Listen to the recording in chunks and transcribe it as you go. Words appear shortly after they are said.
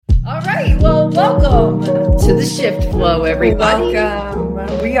right. Well, welcome to the Shift Flow, everybody.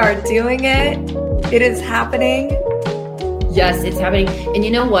 Welcome. We are doing it. It is happening. Yes, it's happening. And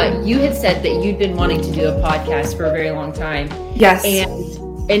you know what? You had said that you'd been wanting to do a podcast for a very long time. Yes.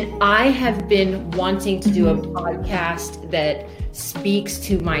 And I have been wanting to do a podcast that speaks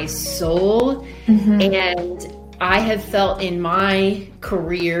to my soul. And I have felt in my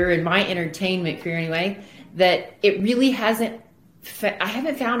career, in my entertainment career anyway, that it really I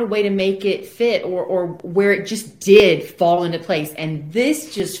haven't found a way to make it fit or where it just did fall into place. And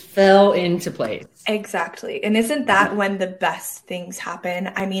this just fell into place. Exactly. And isn't that when the best things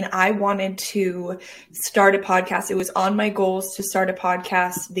happen? I mean, I wanted to start a podcast. It was on my goals to start a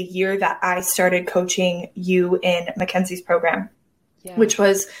podcast the year that I started coaching you in Mackenzie's program, which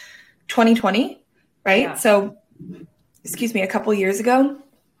was 2020, right? Yeah. So, a couple years ago.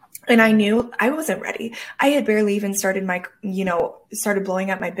 And I knew I wasn't ready. I had barely even started started blowing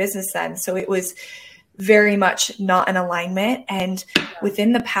up my business then. So it was very much not in alignment. And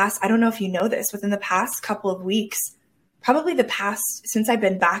within the past, I don't know if you know this, within the past couple of weeks, probably since I've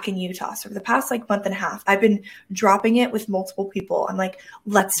been back in Utah, so for the past month and a half, I've been dropping it with multiple people. I'm like,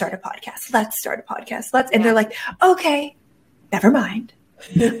 let's start a podcast. And they're like, okay, never mind.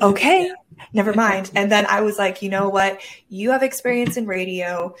 Okay. Never mind. And then I was like, you know what? You have experience in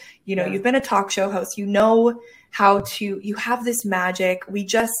radio. You've been a talk show host. You have this magic. We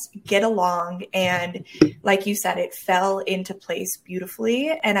just get along. And like you said, it fell into place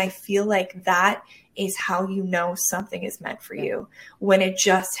beautifully. And I feel like that is how you know something is meant for you, when it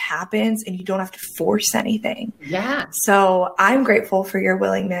just happens and you don't have to force anything. Yeah. So I'm grateful for your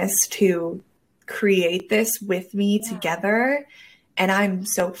willingness to create this with me together. And I'm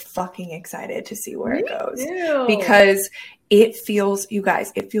so fucking excited to see where it goes, because it feels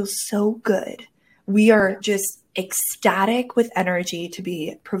so good. We are just ecstatic with energy to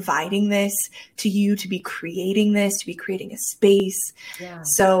be providing this to you, to be creating this, to be creating a space. Yeah.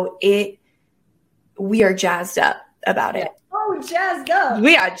 So we are jazzed up about it. Oh, jazzed up.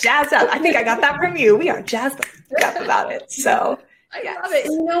 We are jazzed up. I think I got that from you. We are jazzed up about it. So I love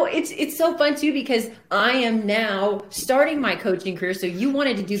it. It's so fun too, because I am now starting my coaching career. So you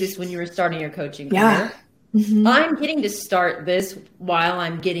wanted to do this when you were starting your coaching career. Mm-hmm. I'm getting to start this while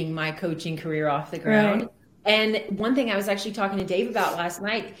I'm getting my coaching carear off the ground. Right. And one thing I was actually talking to Dave about last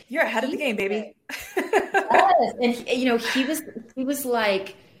night. You're ahead of the game, baby. Yes. And he was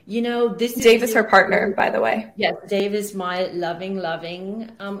like, this is Dave is her partner, by the way. Yes, Dave is my loving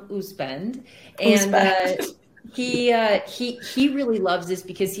husband. And he really loves this,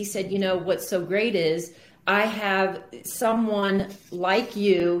 because he said, what's so great is I have someone like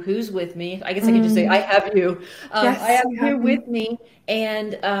you who's with me. I guess I could just say I have you. Yes, I have you with me,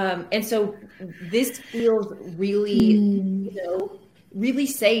 and so this feels really, really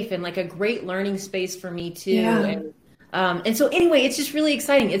safe and like a great learning space for me too. Yeah. And so anyway, it's just really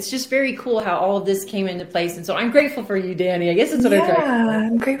exciting. It's just very cool how all of this came into place. And so I'm grateful for you, Danny. I guess that's what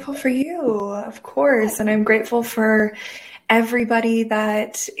I'm grateful for you, of course. And I'm grateful for everybody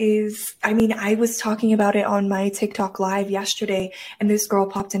that is, I was talking about it on my TikTok live yesterday, and this girl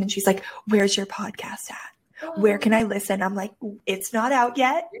popped in and she's like, where's your podcast at? Where can I listen? I'm like, it's not out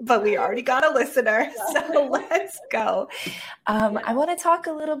yet, but we already got a listener. So let's go. I want to talk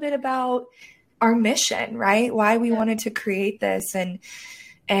a little bit about our mission, right? Why we wanted to create this,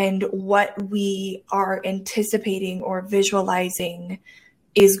 and what we are anticipating or visualizing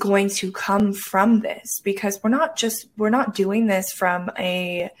is going to come from this, because we're not doing this from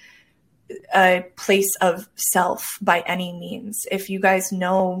a place of self by any means. If you guys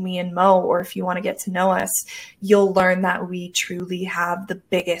know me and Mo, or if you want to get to know us, you'll learn that we truly have the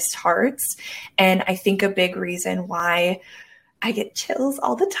biggest hearts. And I think a big reason why I get chills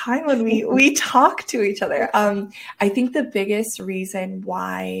all the time when we talk to each other. I think the biggest reason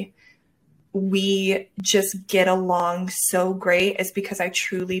why we just get along so great is because I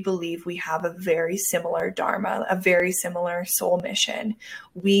truly believe we have a very similar dharma, a very similar soul mission.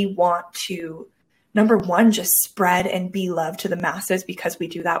 We want to, number one, just spread and be love to the masses, because we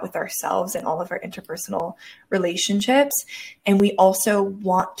do that with ourselves and all of our interpersonal relationships. And we also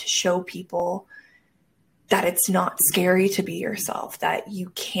want to show people that it's not scary to be yourself, that you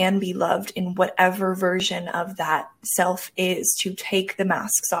can be loved in whatever version of that self is, to take the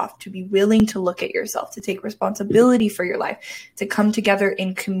masks off, to be willing to look at yourself, to take responsibility for your life, to come together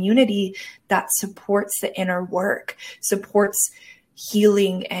in community that supports the inner work, supports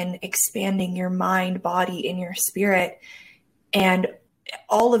healing and expanding your mind, body, and your spirit. And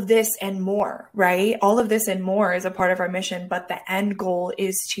all of this and more, right? All of this and more is a part of our mission, but the end goal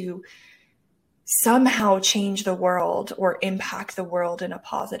is to somehow change the world or impact the world in a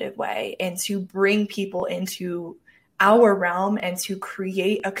positive way, and to bring people into our realm and to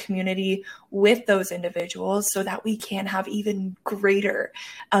create a community with those individuals so that we can have even greater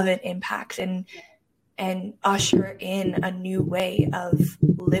of an impact and usher in a new way of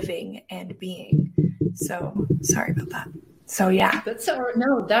living and being. So sorry about that. So yeah.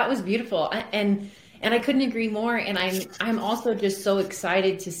 No, that was beautiful. And I couldn't agree more. And I'm also just so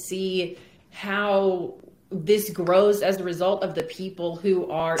excited to see how this grows as a result of the people who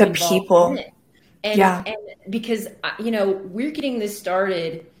are involved in it. And because, we're getting this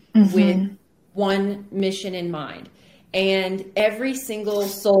started with one mission in mind, and every single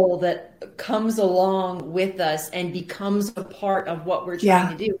soul that comes along with us and becomes a part of what we're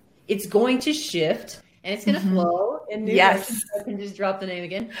trying to do, it's going to shift and it's going to flow. And I can just drop the name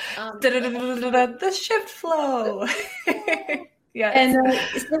again. The shift flow. Yes. And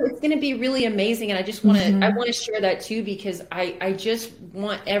so it's going to be really amazing. And I just want to, I want to share that too, because I just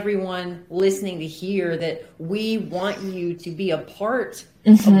want everyone listening to hear that we want you to be a part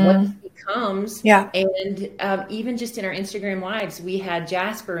of what it becomes. Yeah. And even just in our Instagram lives, we had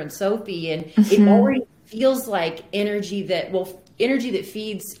Jasper and Sophie, and it already feels like energy that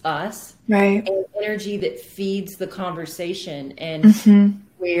feeds us, right? And energy that feeds the conversation and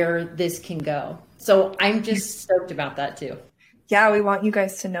where this can go. So I'm just stoked about that too. Yeah, we want you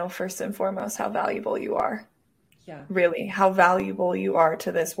guys to know first and foremost how valuable you are. Yeah. Really, how valuable you are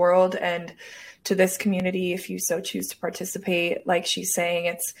to this world and to this community if you so choose to participate. Like she's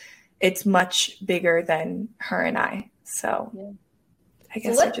saying, it's much bigger than her and I. So I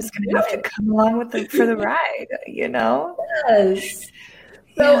guess we're just going to have to come along for the ride, Yes.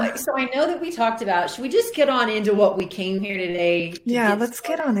 So I know that we talked about, should we just get on into what we came here today? Yeah, let's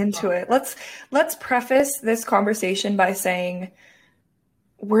get on into it. Let's preface this conversation by saying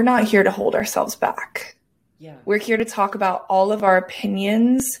we're not here to hold ourselves back. Yeah. We're here to talk about all of our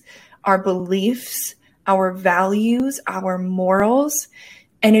opinions, our beliefs, our values, our morals.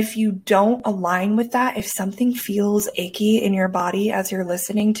 And if you don't align with that, if something feels achy in your body as you're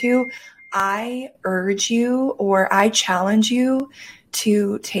listening to, I urge you, or I challenge you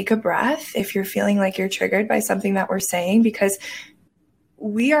to take a breath if you're feeling like you're triggered by something that we're saying, because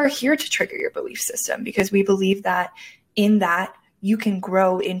we are here to trigger your belief system, because we believe that in that you can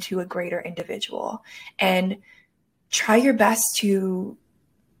grow into a greater individual. And try your best to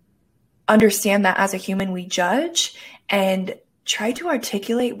understand that as a human we judge, and try to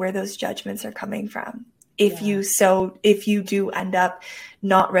articulate where those judgments are coming from. If you do end up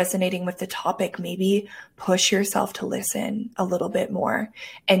not resonating with the topic, maybe push yourself to listen a little bit more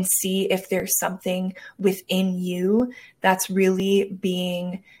and see if there's something within you that's really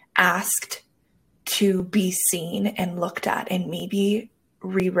being asked to be seen and looked at and maybe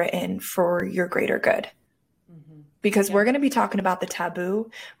rewritten for your greater good. Because we're going to be talking about the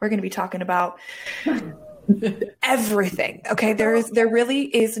taboo. We're going to be talking about everything. Okay. There really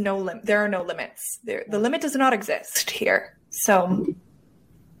is no limit. There are no limits there. The limit does not exist here. So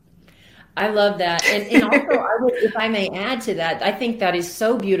I love that. And also if I may add to that, I think that is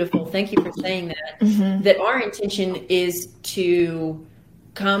so beautiful. Thank you for saying that, that our intention is to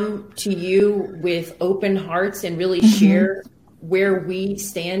come to you with open hearts and really share where we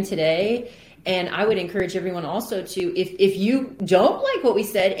stand today. And I would encourage everyone also to, if you don't like what we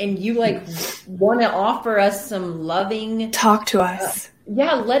said and you want to offer us some loving, talk to us.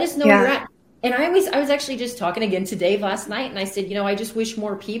 Let us know where you're at. And I was actually just talking again to Dave last night, and I said, I just wish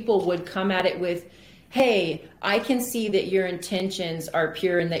more people would come at it with, hey, I can see that your intentions are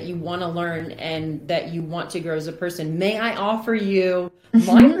pure and that you want to learn and that you want to grow as a person. May I offer you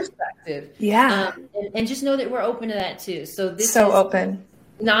my perspective? Yeah. And just know that we're open to that too. So this is open.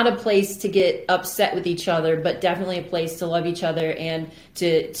 Not a place to get upset with each other, but definitely a place to love each other and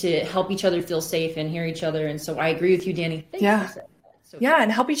to help each other feel safe and hear each other. And so I agree with you, Danny. Thank you for saying that. So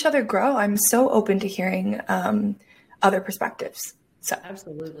and help each other grow. I'm so open to hearing other perspectives. So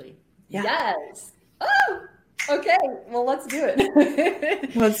absolutely. Yeah. Yes. Oh, okay. Well, let's do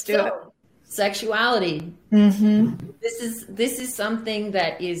it. Let's do it. Sexuality. This is something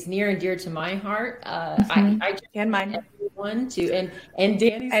that is near and dear to my heart. I just and mine. Everyone to and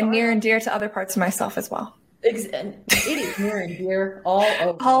Danny's and near and dear to other parts of myself as well. It is near and dear all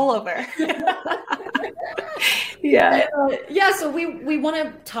over. All over. So we want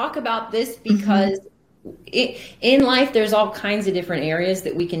to talk about this because in life there's all kinds of different areas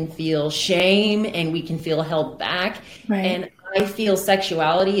that we can feel shame and we can feel held back. Right. And I feel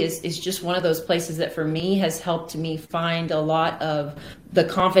sexuality is just one of those places that for me has helped me find a lot of the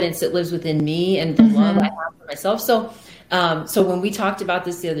confidence that lives within me and the love I have for myself. So, so when we talked about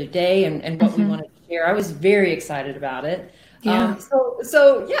this the other day and what we wanted to share, I was very excited about it. Yeah. So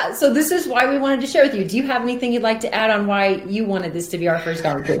this is why we wanted to share with you. Do you have anything you'd like to add on why you wanted this to be our first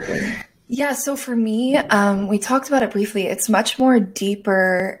conversation? Yeah, so for me, we talked about it briefly. It's much more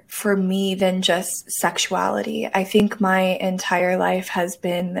deeper for me than just sexuality. I think my entire life has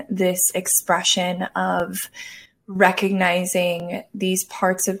been this expression of recognizing these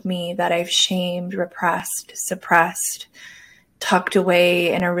parts of me that I've shamed, repressed, suppressed, tucked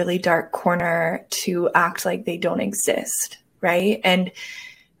away in a really dark corner to act like they don't exist, right? And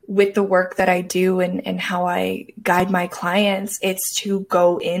with the work that I do and how I guide my clients, it's to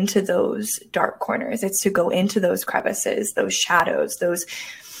go into those dark corners. It's to go into those crevices, those shadows, those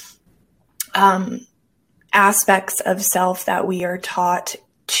aspects of self that we are taught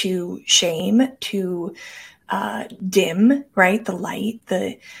to shame, to dim, right? The light,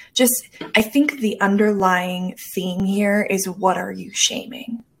 I think the underlying theme here is, what are you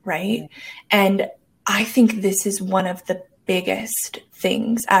shaming, right? And I think this is one of the biggest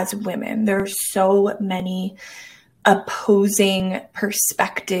things as women. There are so many opposing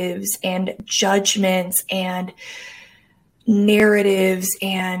perspectives and judgments and narratives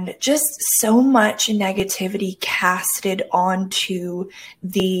and just so much negativity casted onto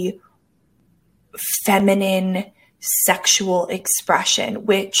the feminine sexual expression,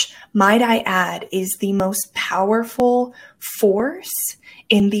 which, might I add, is the most powerful force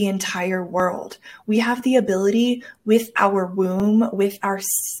in the entire world. We have the ability with our womb, with our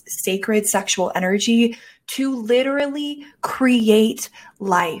sacred sexual energy, to literally create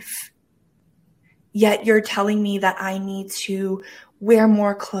life. Yet you're telling me that I need to wear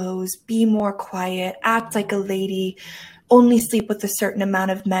more clothes, be more quiet, act like a lady, only sleep with a certain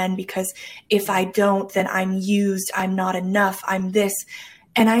amount of men, because if I don't, then I'm used, I'm not enough, I'm this.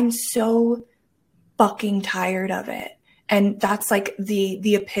 And I'm so fucking tired of it. And that's like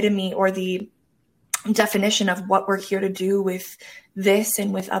the epitome or the definition of what we're here to do with this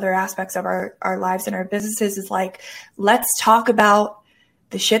and with other aspects of our lives and our businesses, is like, let's talk about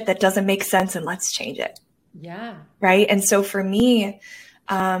the shit that doesn't make sense and let's change it. Yeah. Right. And so for me,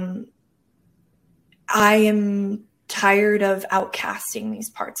 I am tired of outcasting these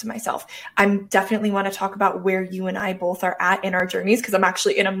parts of myself. I definitely want to talk about where you and I both are at in our journeys, because I'm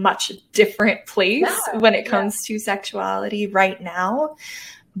actually in a much different place when it comes to sexuality right now.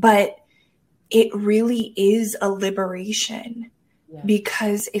 But it really is a liberation,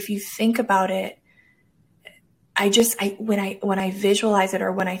 because if you think about it, when I visualize it,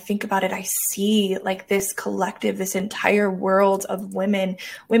 or when I think about it, I see like this collective, this entire world of women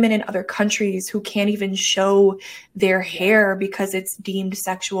in other countries who can't even show their hair because it's deemed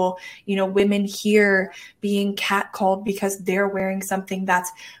sexual. You know, women here being catcalled because they're wearing something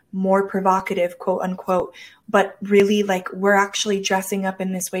that's more provocative, quote unquote. But really, like, we're actually dressing up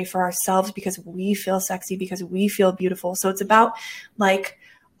in this way for ourselves because we feel sexy, because we feel beautiful. So it's about like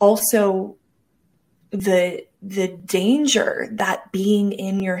also the danger that being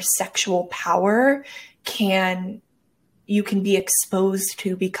in your sexual power you can be exposed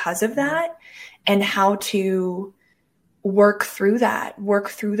to because of that, and how to work through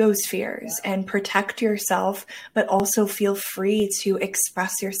those fears and protect yourself, but also feel free to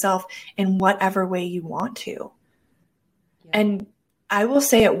express yourself in whatever way you want to. And I will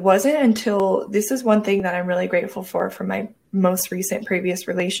say, it wasn't until, this is one thing that I'm really grateful for my most recent previous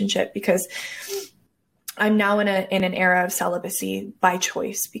relationship, because I'm now in an era of celibacy by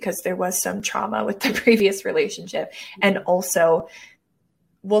choice, because there was some trauma with the previous relationship. And also,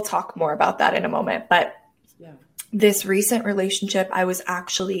 we'll talk more about that in a moment. But this recent relationship, I was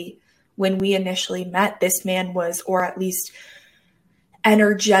actually, when we initially met, this man was, or at least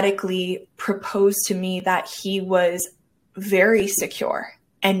energetically proposed to me, that he was very secure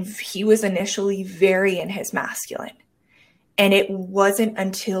and he was initially very in his masculine. And it wasn't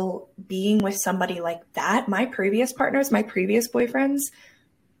until being with somebody like that, my previous partners, my previous boyfriends,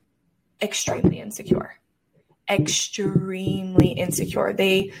 extremely insecure. They,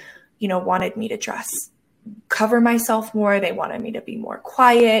 wanted me to cover myself more. They wanted me to be more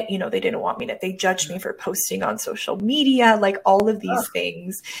quiet. They didn't want me they judged me for posting on social media, like all of these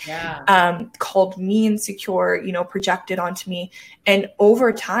things, called me insecure, projected onto me. And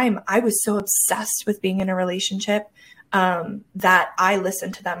over time, I was so obsessed with being in a relationship that I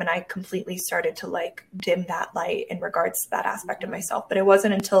listened to them, and I completely started to like dim that light in regards to that aspect of myself. But it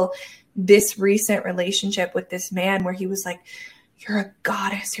wasn't until this recent relationship with this man where he was like, "You're a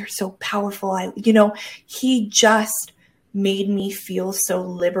goddess. You're so powerful." He just made me feel so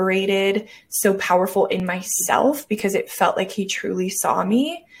liberated, so powerful in myself, because it felt like he truly saw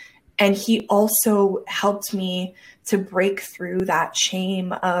me. And he also helped me to break through that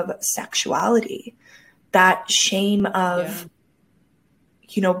shame of sexuality, that shame of,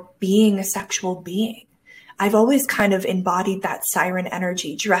 being a sexual being. I've always kind of embodied that siren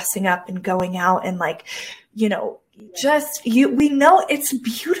energy, dressing up and going out and we know it's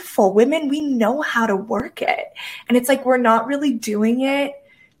beautiful. Women, we know how to work it. And it's like, we're not really doing it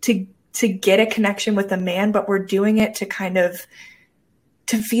to get a connection with a man, but we're doing it to kind of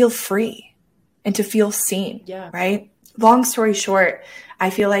to feel free and to feel seen. Yeah. Right. Long story short, I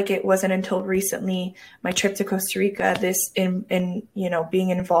feel like it wasn't until recently, my trip to Costa Rica, being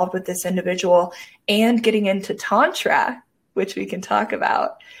involved with this individual and getting into Tantra, which we can talk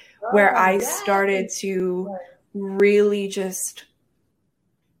about, where I started to really just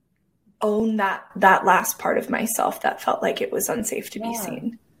own that last part of myself that felt like it was unsafe to be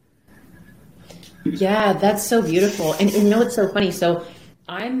seen. Yeah, that's so beautiful. And it's so funny. So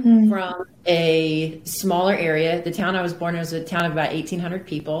I'm from a smaller area. The town I was born in was a town of about 1,800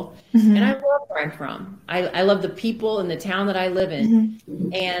 people. And I love where I'm from. I love the people in the town that I live in.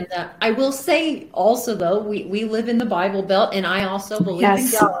 And I will say also, though, we live in the Bible Belt, and I also believe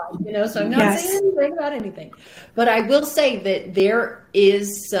in God, so I'm not saying anything about anything. But I will say that there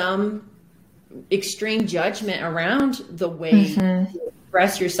is some extreme judgment around the way you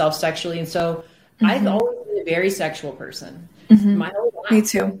express yourself sexually. And so I've always been a very sexual person. My whole life. Me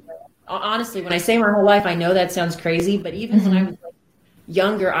too. Honestly, when I say my whole life, I know that sounds crazy, but even when I was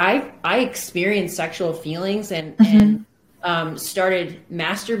younger, I experienced sexual feelings and started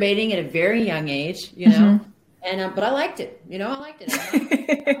masturbating at a very young age, and but I liked it, I liked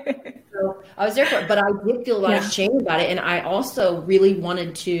it. So I was there for it, but I did feel a lot of shame about it, and I also really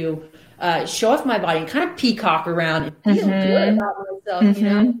wanted to show off my body and kind of peacock around and feel good about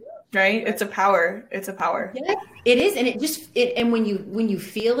myself, Right? It's a power. Yeah, it is. And and when you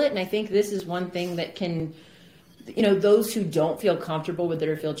feel it, and I think this is one thing that can, those who don't feel comfortable with it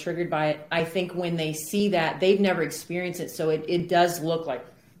or feel triggered by it, I think when they see that, they've never experienced it. So it does look like,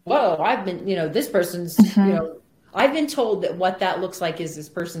 whoa, I've been, this person's, I've been told that what that looks like is this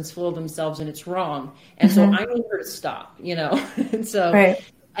person's full of themselves and it's wrong. And so I need her to stop, and so,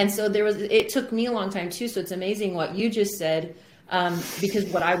 and so it took me a long time too. So it's amazing what you just said. Because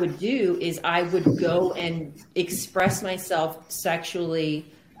what I would do is I would go and express myself sexually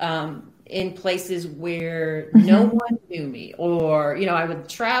in places where no one knew me, or I would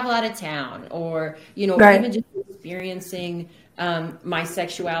travel out of town, or even just experiencing my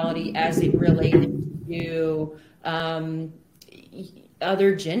sexuality as it related to other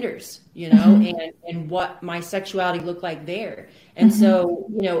genders, and what my sexuality looked like there. And so,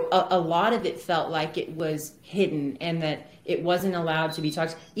 a lot of it felt like it was hidden and that it wasn't allowed to be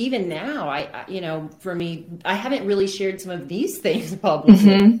talked. Even now, I for me, I haven't really shared some of these things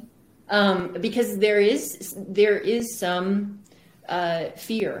publicly because there is some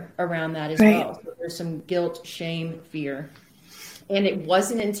fear around that as well. So there's some guilt, shame, fear. And it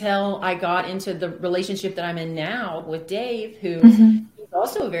wasn't until I got into the relationship that I'm in now with Dave, who is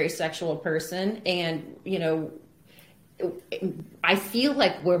also a very sexual person. And, I feel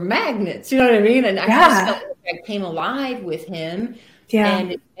like we're magnets, you know what I mean? And I just felt like I came alive with him.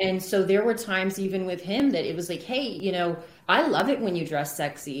 Yeah. And so there were times even with him that it was like, hey, I love it when you dress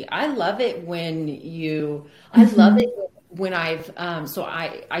sexy. I love it when I love it when so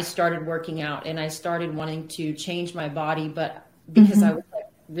I started working out and I started wanting to change my body, but because I was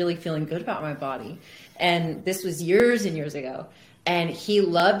really feeling good about my body. And this was years and years ago. And he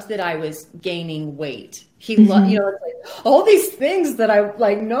loved that I was gaining weight. He loved, it's like all these things that I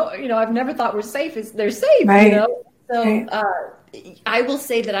I've never thought were safe. They're safe, So I will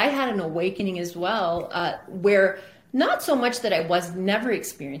say that I had an awakening as well, where not so much that I was never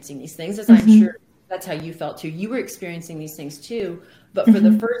experiencing these things, as I'm sure that's how you felt too. You were experiencing these things too, but for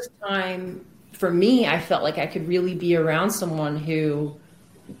the first time, for me, I felt like I could really be around someone who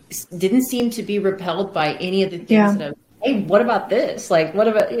didn't seem to be repelled by any of the things that I was, hey, what about this? Like, what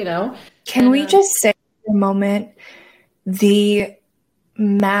about, Can we just say for a moment the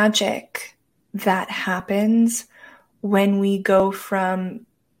magic that happens when we go from,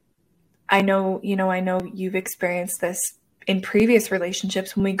 I know you've experienced this in previous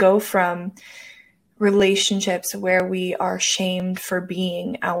relationships, when we go from relationships where we are shamed for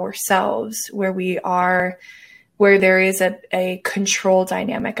being ourselves, where there is a control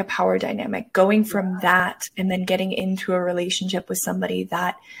dynamic, a power dynamic, going from that and then getting into a relationship with somebody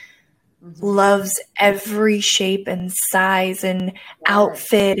that loves every shape and size and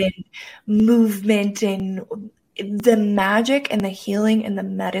outfit and movement and the magic and the healing and the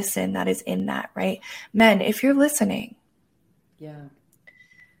medicine that is in that, right? Men, if you're listening. Yeah.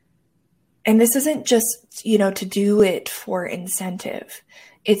 And this isn't just, to do it for incentive.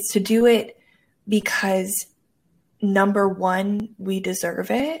 It's to do it because, number one, we deserve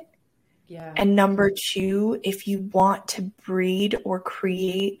it. Yeah. And number two, if you want to breed or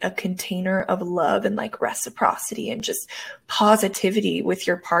create a container of love and like reciprocity and just positivity with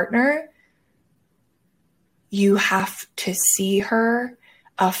your partner, you have to see her,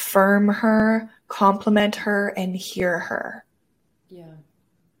 affirm her, compliment her, and hear her. Yeah.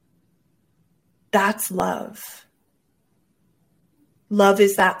 That's love. Love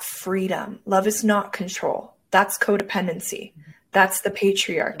is that freedom. Love is not control. That's codependency. That's the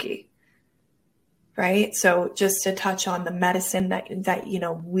patriarchy. Right? So just to touch on the medicine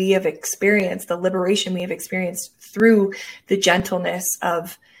that we have experienced, the liberation we have experienced through the gentleness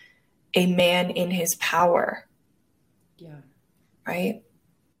of a man in his power. Yeah. Right?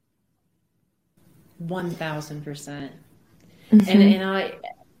 1000%. And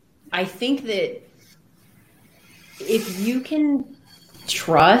I think that if you can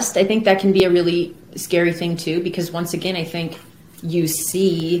trust, I think that can be a really scary thing too, because once again, I think you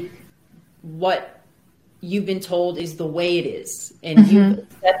see what you've been told is the way it is, and you've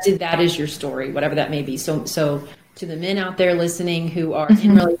accepted that as your story, whatever that may be. So to the men out there listening who are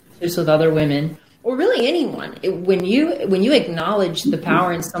in relationships with other women, or really anyone, when you acknowledge the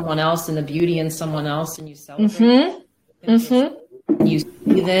power in someone else and the beauty in someone else, and you celebrate, you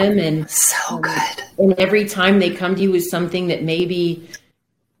see them, and so good. And every time they come to you with something that maybe,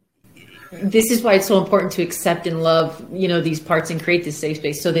 this is why it's so important to accept and love, these parts and create this safe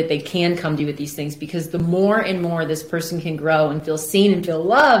space so that they can come to you with these things, because the more and more this person can grow and feel seen and feel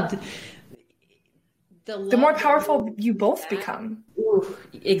loved, the more powerful you both become. Ooh,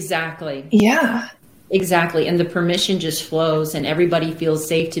 exactly. Yeah. Exactly. And the permission just flows and everybody feels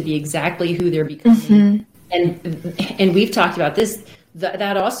safe to be exactly who they're becoming. And we've talked about this,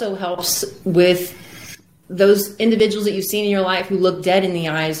 that also helps with those individuals that you've seen in your life who look dead in the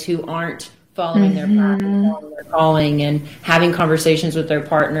eyes, who aren't following their path and following their calling, and having conversations with their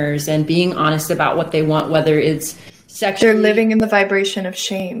partners and being honest about what they want, whether it's sexually. They're living in the vibration of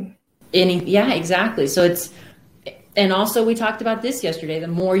shame. Yeah, exactly. So and also we talked about this yesterday, the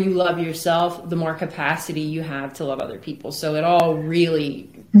more you love yourself, the more capacity you have to love other people. So it all really,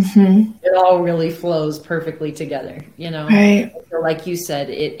 flows perfectly together, Right. So like you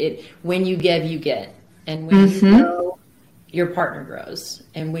said, when you give, you get. And when you grow, your partner grows.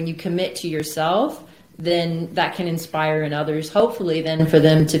 And when you commit to yourself, then that can inspire in others, hopefully then for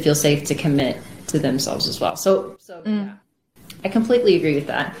them to feel safe to commit to themselves as well. So yeah, I completely agree with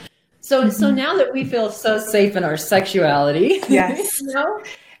that. So now that we feel so safe in our sexuality, yes,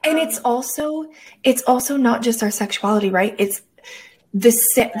 and it's also not just our sexuality, right? It's the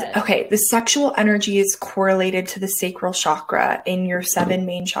sexual energy is correlated to the sacral chakra in your 7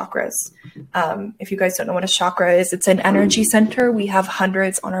 main chakras. If you guys don't know what a chakra is, it's an energy center. We have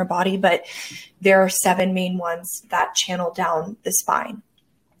hundreds on our body, but there are 7 main ones that channel down the spine.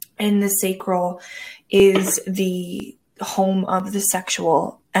 And the sacral is the home of the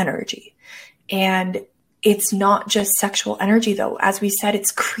sexual energy. And it's not just sexual energy, though. As we said,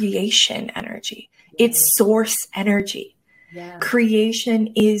 it's creation energy. It's source energy. Yeah.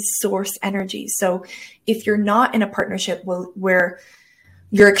 Creation is source energy. So if you're not in a partnership where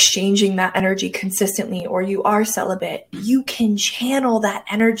you're exchanging that energy consistently, or you are celibate, you can channel that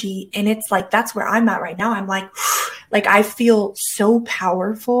energy. And it's like, that's where I'm at right now. I'm like I feel so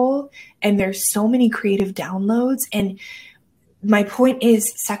powerful, and there's so many creative downloads. And my point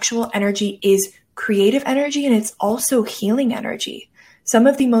is, sexual energy is creative energy, and it's also healing energy. Some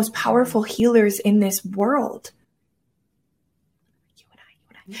of the most powerful healers in this world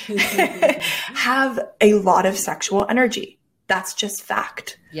have a lot of sexual energy. That's just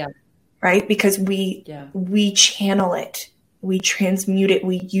fact. Yeah. Right? Because we channel it, we transmute it,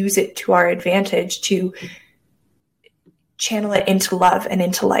 we use it to our advantage to channel it into love and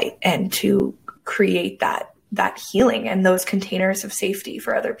into light, and to create that healing and those containers of safety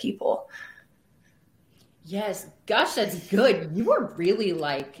for other people. Yes. Gosh, that's good. You were really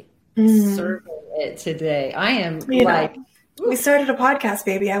serving it today. I am we started a podcast,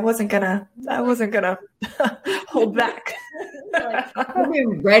 baby. I wasn't gonna hold back. Like,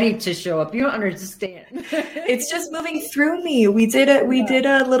 I'm ready to show up. You don't understand. It's just moving through me. We did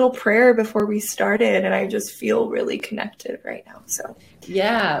a little prayer before we started, and I just feel really connected right now. So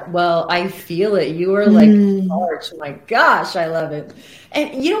yeah, well, I feel it. You are like charged. My gosh, I love it.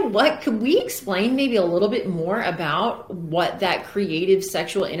 And you know what? Could we explain maybe a little bit more about what that creative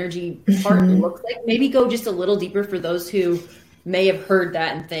sexual energy part looks like? Maybe go just a little deeper for those who may have heard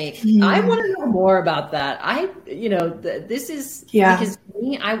that and think, I want to know more about that. This is because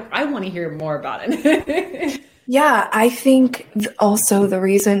me, I want to hear more about it. Yeah, I think also the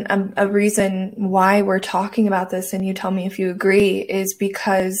reason, a reason why we're talking about this, and you tell me if you agree, is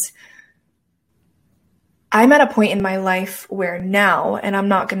because I'm at a point in my life where now, and I'm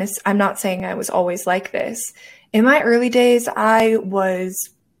not saying I was always like this. In my early days, I was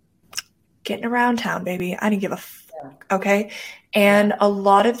getting around town, baby. I didn't give a fuck, okay? And a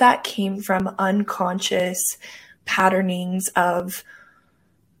lot of that came from unconscious patternings of,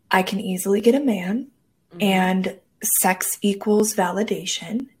 I can easily get a man, and sex equals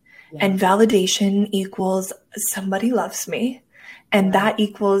validation, and validation equals somebody loves me, and that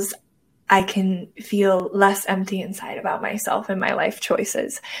equals I can feel less empty inside about myself and my life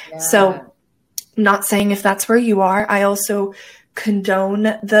choices. So not saying if that's where you are. I also condone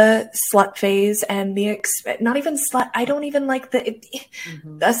the slut phase and not even slut. I don't even like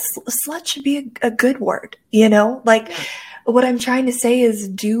slut should be a good word, like what I'm trying to say is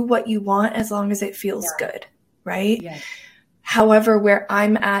do what you want as long as it feels good. Right. Yeah. However, where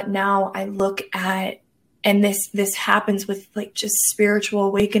I'm at now, I look at, and this happens with like just spiritual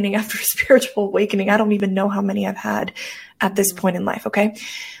awakening after spiritual awakening. I don't even know how many I've had at this point in life. Okay.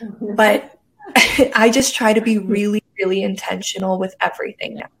 But I just try to be really, really intentional with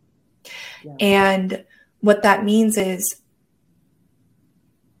everything now. Yeah. And what that means is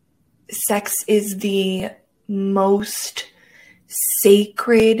sex is the most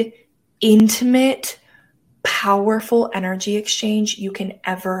sacred, intimate, powerful energy exchange you can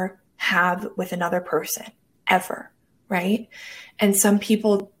ever have with another person, ever, right? And some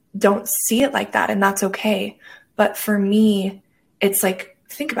people don't see it like that, and that's okay. But for me, it's like,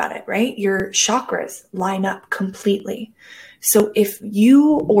 think about it, right? Your chakras line up completely. So if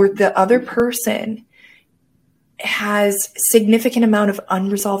you or the other person has significant amount of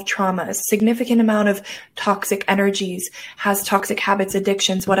unresolved traumas, significant amount of toxic energies, has toxic habits,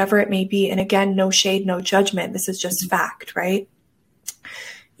 addictions, whatever it may be. And again, no shade, no judgment. This is just fact, right?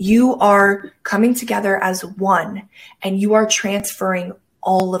 You are coming together as one, and you are transferring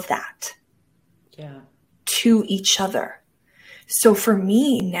all of that to each other. So for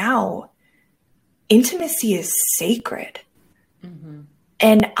me now, intimacy is sacred.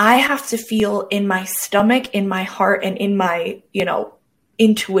 And I have to feel in my stomach, in my heart, and in my,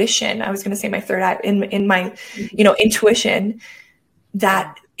 intuition. I was going to say my third eye, in my, intuition,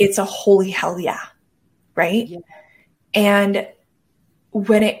 that it's a holy hell yeah. Right. Yeah. And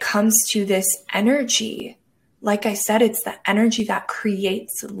when it comes to this energy, like I said, it's the energy that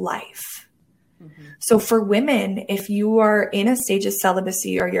creates life. So for women, if you are in a stage of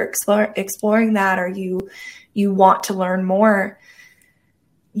celibacy, or you're exploring that, or you want to learn more,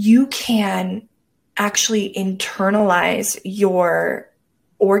 you can actually internalize your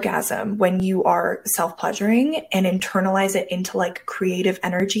orgasm when you are self-pleasuring, and internalize it into like creative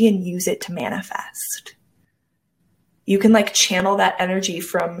energy and use it to manifest. You can like channel that energy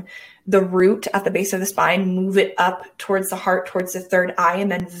from the root at the base of the spine, move it up towards the heart, towards the third eye,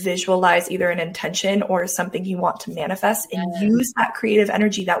 and then visualize either an intention or something you want to manifest, and use that creative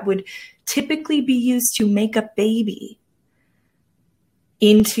energy that would typically be used to make a baby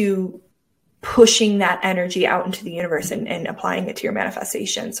into pushing that energy out into the universe and applying it to your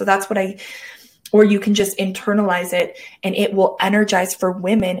manifestation. So that's what or you can just internalize it, and it will energize. For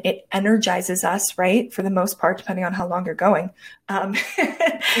women, it energizes us, right? For the most part, depending on how long you're going.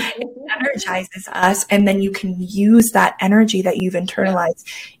 It energizes us, and then you can use that energy that you've internalized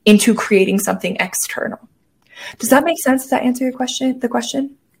into creating something external. Does that make sense? Does that answer your question? The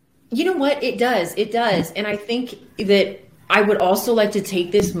question? You know what? It does. It does. And I think that I would also like to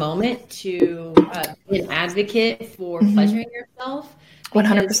take this moment to be an advocate for pleasuring yourself.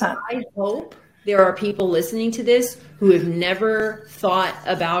 100%. I hope there are people listening to this who have never thought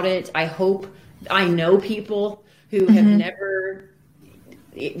about it. I know people who have never,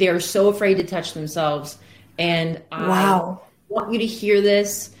 they're so afraid to touch themselves. And I want you to hear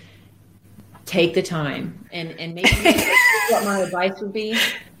this. Take the time and maybe what my advice would be.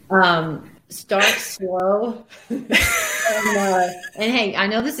 Start slow. And hey, I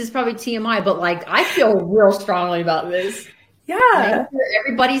know this is probably TMI, but like I feel real strongly about this. Yeah.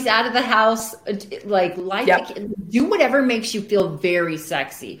 Everybody's out of the house, like do whatever makes you feel very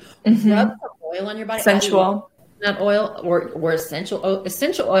sexy. Rub some oil on your body. Sensual. Not oil or essential oil.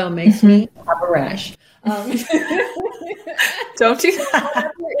 Essential oil makes me have a rash. Don't do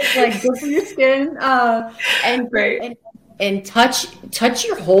that. It's like good for your skin. And touch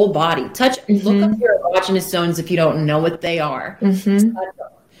your whole body. Look up your erogenous zones if you don't know what they are.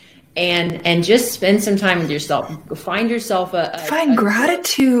 And just spend some time with yourself. Find yourself find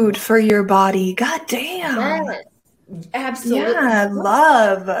gratitude for your body. God damn. Yes, absolutely. Yeah,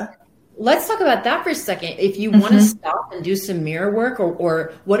 love. Let's talk about that for a second. If you want to stop and do some mirror work,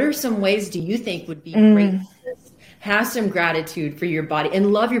 or what are some ways do you think would be great? Have some gratitude for your body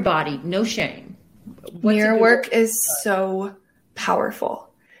and love your body. No shame. Mirror work is so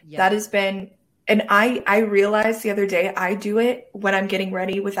powerful. Yeah. That has been, and I realized the other day I do it when I'm getting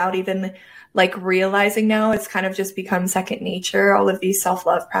ready without even like realizing now. It's kind of just become second nature. All of these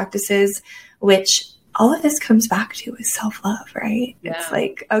self-love practices, which all of this comes back to is self-love, right? Yeah. It's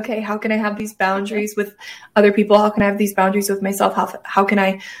like, okay, how can I have these boundaries with other people? How can I have these boundaries with myself? How can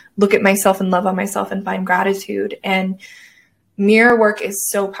I look at myself and love on myself and find gratitude? And mirror work is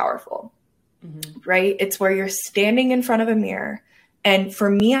so powerful, right? It's where you're standing in front of a mirror. And for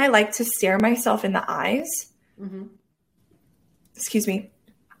me, I like to stare myself in the eyes. Excuse me.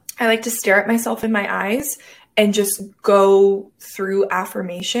 I like to stare at myself in my eyes and just go through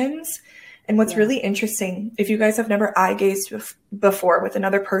affirmations. And what's really interesting, if you guys have never eye gazed before with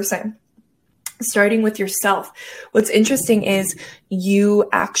another person, starting with yourself, what's interesting is your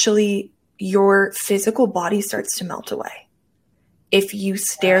physical body starts to melt away. If you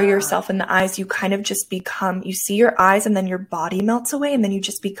stare yourself in the eyes, you kind of just become, you see your eyes and then your body melts away and then you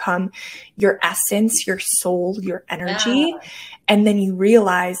just become your essence, your soul, your energy. And then you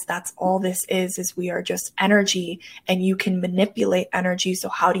realize that's all this is we are just energy and you can manipulate energy. So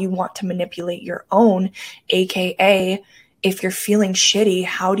how do you want to manipulate your own? AKA, if you're feeling shitty,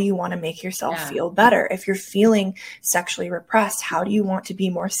 how do you want to make yourself feel better? If you're feeling sexually repressed, how do you want to be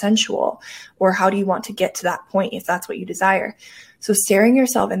more sensual? Or how do you want to get to that point if that's what you desire? So staring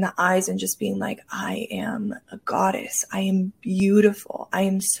yourself in the eyes and just being like, I am a goddess. I am beautiful. I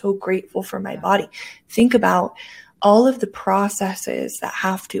am so grateful for my body. Think about all of the processes that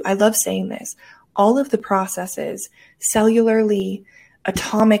I love saying this, all of the processes cellularly,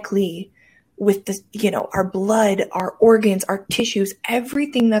 atomically, with the, our blood, our organs, our tissues,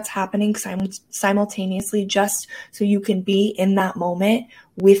 everything that's happening simultaneously just so you can be in that moment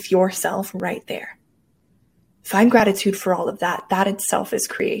with yourself right there. Find gratitude for all of that. That itself is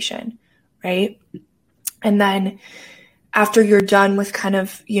creation, right? And then after you're done with kind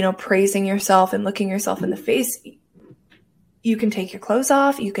of, praising yourself and looking yourself in the face, you can take your clothes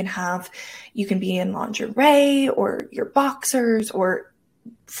off. You can be in lingerie or your boxers or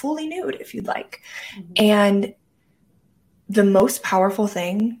fully nude if you'd like. And the most powerful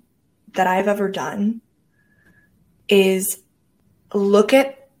thing that I've ever done is look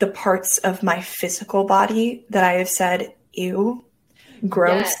at the parts of my physical body that I have said, ew,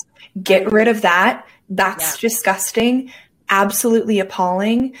 gross, get rid of that. That's disgusting. Absolutely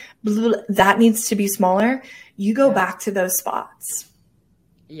appalling. That needs to be smaller. You go back to those spots.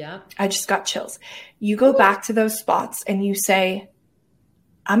 Yeah. I just got chills. You go back to those spots and you say,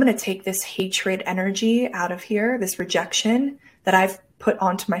 I'm going to take this hatred energy out of here, this rejection that I've put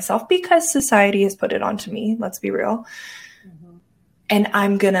onto myself because society has put it onto me. Let's be real. And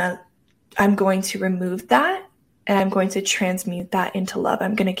I'm going to remove that and I'm going to transmute that into love.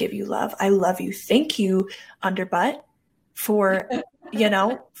 I'm going to give you love. I love you. Thank you, underbutt, for,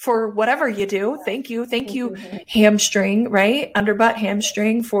 for whatever you do. Thank you. Thank you, hamstring, right? Underbutt,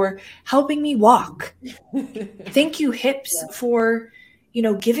 hamstring, for helping me walk. Thank you, hips, for,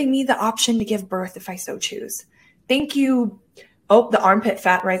 giving me the option to give birth if I so choose. Thank you. Oh, the armpit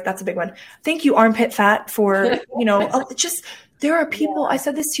fat, right? That's a big one. Thank you, armpit fat, for, there are people, I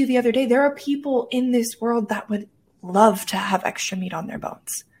said this to you the other day, there are people in this world that would love to have extra meat on their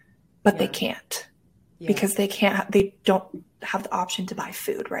bones, but they can't because they don't have the option to buy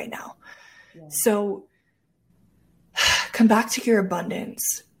food right now. So come back to your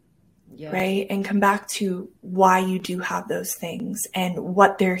abundance, right? And come back to why you do have those things and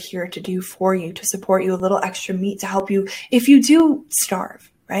what they're here to do for you, to support you, a little extra meat to help you if you do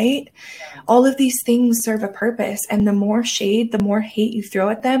starve. Right? All of these things serve a purpose. And the more shade, the more hate you throw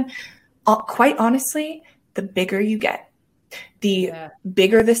at them, quite honestly, the bigger you get. The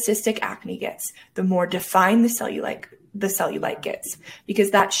bigger the cystic acne gets, the more defined the cellulite gets.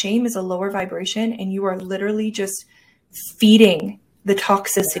 Because that shame is a lower vibration and you are literally just feeding the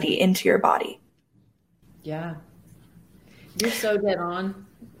toxicity into your body. You're so dead on.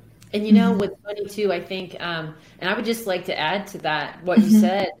 And you know what's funny too, I think, and I would just like to add to that what you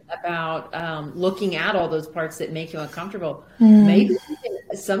said about looking at all those parts that make you uncomfortable. Maybe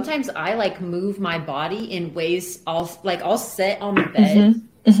sometimes I like move my body in ways I'll sit on the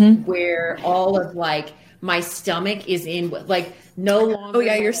bed where all of like my stomach is in like no longer. Oh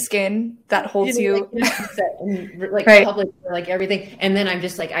yeah, your skin that holds you. Like Right. public, like everything. And then I'm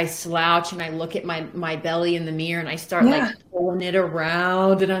just like, I slouch and I look at my belly in the mirror and I start like pulling it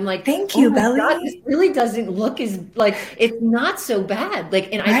around. And I'm like, Thank oh you, my belly. God, this really doesn't look as like, it's not so bad.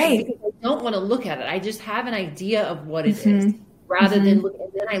 Like, and because I don't want to look at it. I just have an idea of what it is rather than look.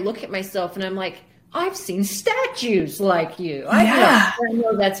 And then I look at myself and I'm like, I've seen statues like you. I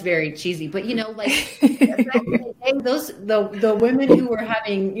know that's very cheesy, but you know, like back in the day, the women who were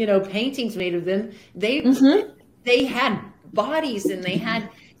having, you know, paintings made of them, they had bodies and they had,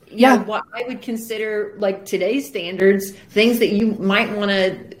 you know, what I would consider like today's standards, things that you might want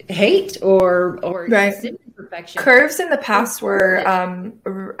to hate or consider perfection. Curves in the past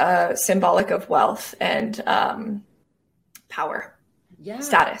were symbolic of wealth and power,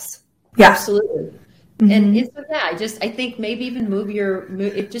 status. Yeah, absolutely. And it's I think maybe even move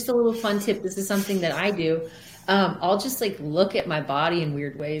just a little fun tip. This is something that I do. I'll just like look at my body in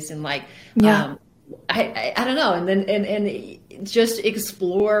weird ways and like, I don't know. And then, and just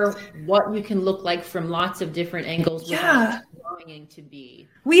explore what you can look like from lots of different angles without trying to be.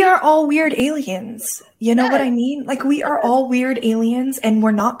 We are all weird aliens. You know what I mean? Like we are all weird aliens and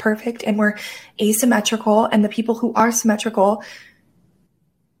we're not perfect and we're asymmetrical, and the people who are symmetrical,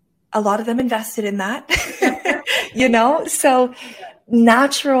 a lot of them invested in that, you know? So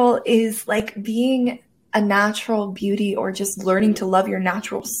natural is like being a natural beauty or just learning to love your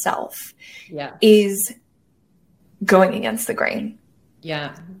natural self is going against the grain.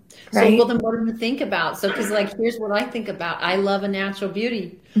 Yeah. Right? So, well, then what do you think about? So, because like, here's what I think about. I love a natural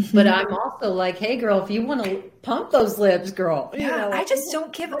beauty, but I'm also like, hey girl, if you want to pump those lips, girl. Yeah. You know, like, I just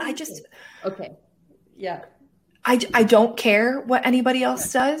don't give, okay. Yeah. I don't care what anybody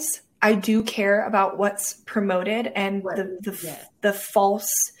else does. I do care about what's promoted and the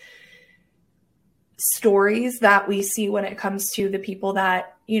false stories that we see when it comes to the people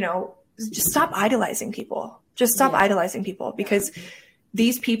that, you know, just stop idolizing people. Just stop idolizing people because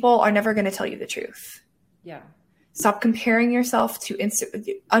these people are never going to tell you the truth. Yeah. Stop comparing yourself to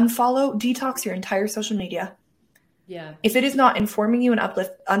unfollow, detox your entire social media. Yeah. If it is not informing you and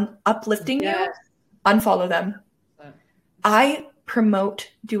uplifting you, unfollow them. I promote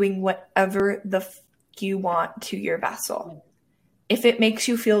doing whatever the you want to your vessel. If it makes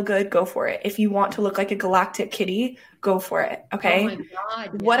you feel good, go for it. If you want to look like a galactic kitty, go for it. Okay. Oh my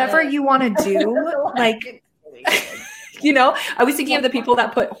God, whatever you want to do, like, you know, I was thinking of the people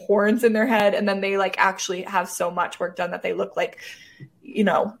that put horns in their head and then they like actually have so much work done that they look like, you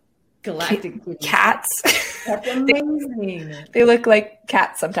know, galactic cats. That's amazing. They look like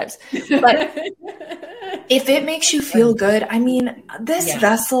cats sometimes. But if it makes you feel good, I mean, this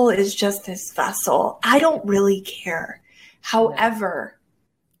vessel is just this vessel. I don't really care. However,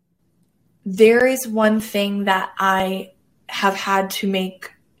 there is one thing that I have had to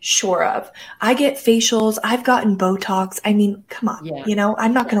make sure of. I get facials. I've gotten Botox. I mean, come on, you know,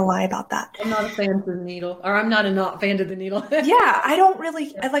 I'm not going to lie about that. I'm not a fan of the needle, or I'm not a fan of the needle. I don't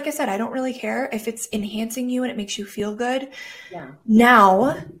really, like I said, I don't really care if it's enhancing you and it makes you feel good. Yeah.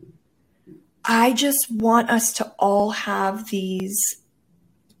 Now, I just want us to all have these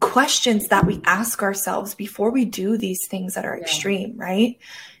questions that we ask ourselves before we do these things that are extreme, right?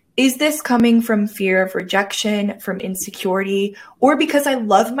 Is this coming from fear of rejection, from insecurity, or because I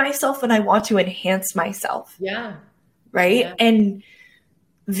love myself and I want to enhance myself? Yeah. Right? Yeah. And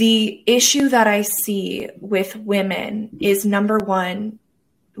the issue that I see with women is, number one,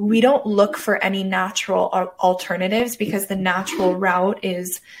 we don't look for any natural alternatives because the natural route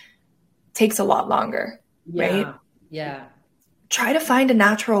takes a lot longer, right? Yeah. Try to find a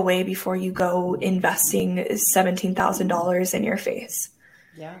natural way before you go investing $17,000 in your face.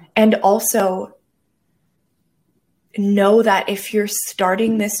 Yeah. And also know that if you're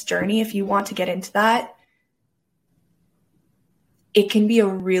starting this journey, if you want to get into that, it can be a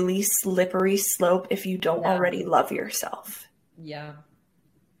really slippery slope if you don't already love yourself. Yeah.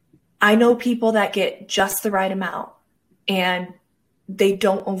 I know people that get just the right amount and they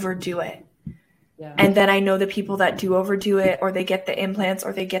don't overdo it. Yeah. And then I know the people that do overdo it, or they get the implants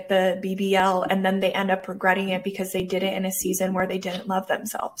or they get the BBL and then they end up regretting it because they did it in a season where they didn't love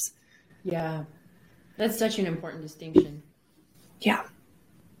themselves. Yeah. That's such an important distinction. Yeah.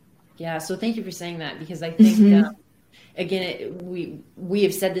 Yeah. So thank you for saying that, because I think again, we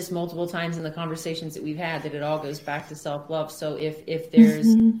have said this multiple times in the conversations that we've had, that it all goes back to self-love. So if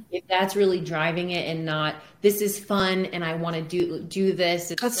that's really driving it, and not, this is fun and I want to do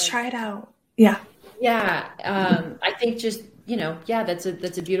this, let's try it out. Yeah. I think just,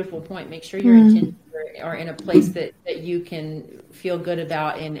 that's a beautiful point. Make sure your intentions are in a place that you can feel good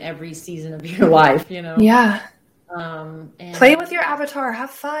about in every season of your life, Yeah. And play with your avatar,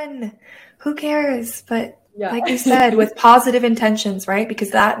 have fun. Who cares? But like you said, with positive intentions, right?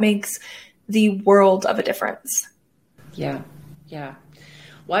 Because that makes the world of a difference. Yeah.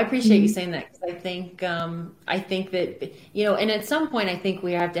 Well, I appreciate you saying that, because I think that, and at some point I think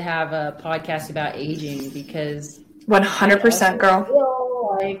we have to have a podcast about aging, because 100%,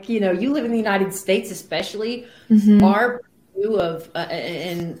 girl. Like, you live in the United States, especially our view of,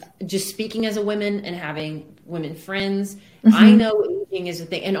 and just speaking as a woman and having women friends, I know aging is a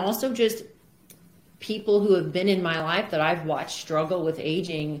thing. And also just people who have been in my life that I've watched struggle with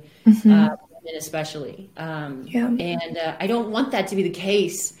aging, women especially. And I don't want that to be the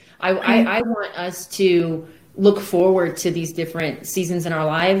case. I want us to look forward to these different seasons in our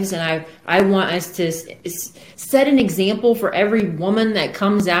lives. And I want us to set an example for every woman that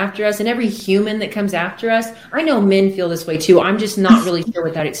comes after us and every human that comes after us. I know men feel this way too. I'm just not really sure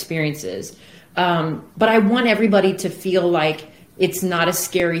what that experience is. But I want everybody to feel like it's not a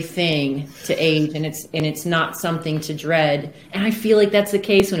scary thing to age, and it's not something to dread. And I feel like that's the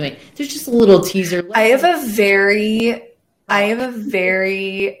case. Anyway, there's just a little teaser. I have a very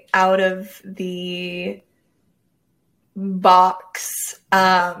out of the box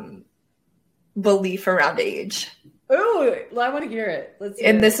belief around age. Oh, I want to hear it. Let's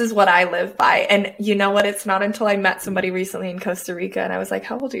hear it. This is what I live by. And you know what? It's not until I met somebody recently in Costa Rica, and I was like,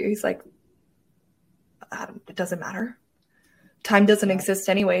 "How old are you?" He's like, "It doesn't matter. Time doesn't exist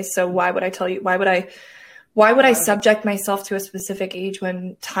anyway. So why would I tell you? Why would I subject myself to a specific age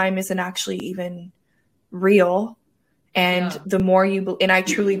when time isn't actually even real?" And the more and I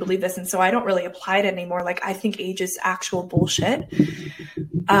truly believe this, and so I don't really apply it anymore. Like, I think age is actual bullshit.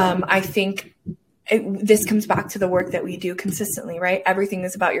 I think this comes back to the work that we do consistently, right? Everything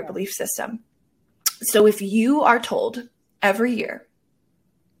is about your belief system. So if you are told every year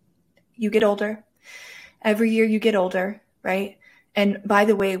you get older, every year you get older, right? And by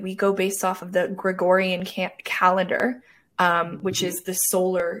the way, we go based off of the Gregorian calendar, which is the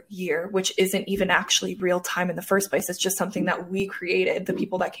solar year, which isn't even actually real time in the first place. It's just something that we created. The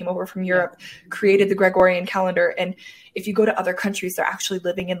people that came over from Europe created the Gregorian calendar. And if you go to other countries, they're actually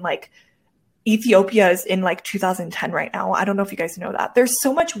living in, like, Ethiopia is in like 2010 right now. I don't know if you guys know that. There's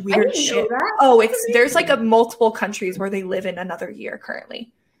so much weird shit. There's like multiple countries where they live in another year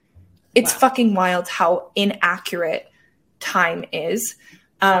currently. It's fucking wild how inaccurate time is.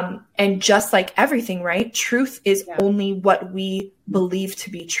 And just like everything, right? Truth is only what we believe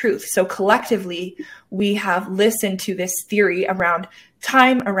to be truth. So collectively, we have listened to this theory around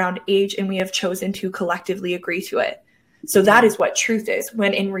time, around age, and we have chosen to collectively agree to it. So that is what truth is,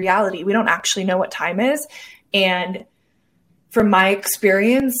 when in reality, we don't actually know what time is. And from my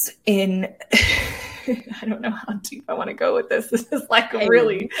experience in, I don't know how deep I want to go with this. This is like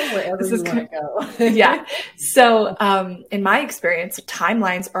really, this is going to go. Yeah. So in my experience,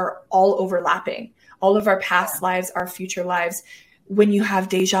 timelines are all overlapping. All of our past lives, our future lives. When you have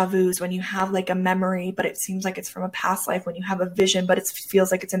deja vus, when you have like a memory, but it seems like it's from a past life, when you have a vision, but it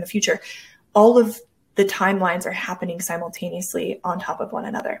feels like it's in the future, all of the timelines are happening simultaneously on top of one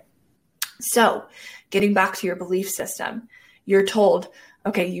another. So getting back to your belief system, you're told,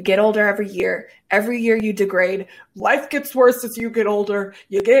 okay, you get older every year you degrade, life gets worse as you get older,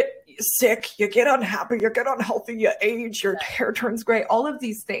 you get sick, you get unhappy, you get unhealthy, you age, your hair turns gray, all of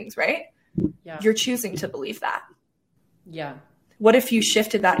these things, right? Yeah. You're choosing to believe that. Yeah. What if you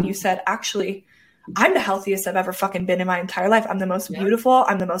shifted that and you said, actually, I'm the healthiest I've ever fucking been in my entire life. I'm the most beautiful.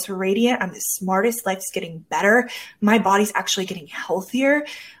 I'm the most radiant. I'm the smartest. Life's getting better. My body's actually getting healthier.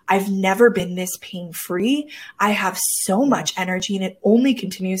 I've never been this pain-free. I have so much energy, and it only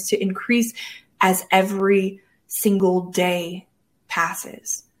continues to increase as every single day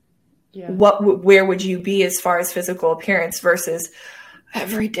passes. Yeah. Where would you be as far as physical appearance versus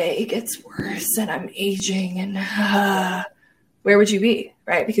every day gets worse and I'm aging and where would you be,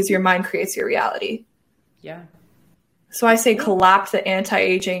 right? Because your mind creates your reality. Yeah. So I say collapse the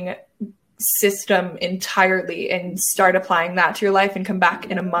anti-aging system entirely and start applying that to your life, and come back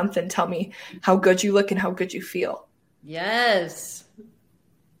in a month and tell me how good you look and how good you feel. Yes.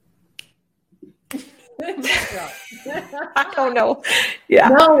 I don't know. Yeah.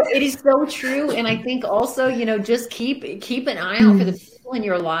 No, it is so true. And I think also, just keep an eye out for the people in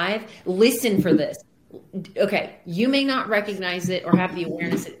your life. Listen for this. okay, you may not recognize it or have the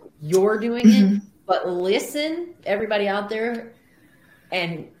awareness that you're doing Mm-hmm. it, but listen, everybody out there,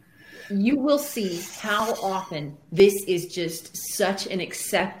 and you will see how often this is just such an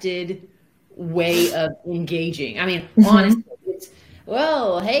accepted way of engaging. I mean, Mm-hmm. honestly, it's,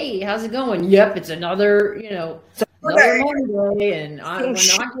 well, hey, how's it going? Yep, it's another, another Monday, and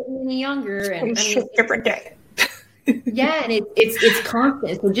we're not getting any younger. And I mean, Different day. yeah, and it's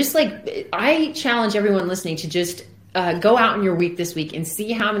constant. So just like I challenge everyone listening to just go out in your week this week and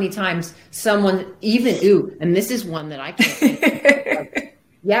see how many times someone and this is one that I can't think of. Like,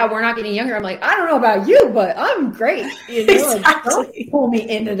 yeah, we're not getting younger. I'm like, I don't know about you, but I'm great. Exactly. Like, don't pull me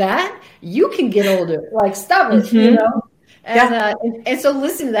into that. You can get older. Like, stop it, Mm-hmm. And, Yeah. and so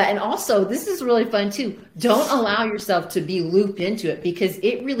listen to that. And also, this is really fun too. Don't allow yourself to be looped into it, because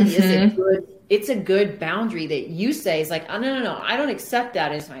it really is a good boundary that you say is like, oh, no, I don't accept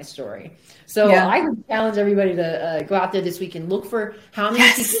that as my story. So I would challenge everybody to go out there this week and look for how many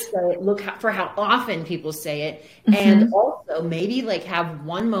people say it, look for how often people say it. And also maybe like have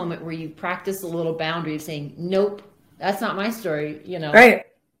one moment where you practice a little boundary of saying, nope, that's not my story, Right.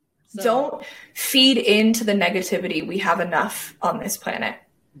 So, don't feed into the negativity. We have enough on this planet.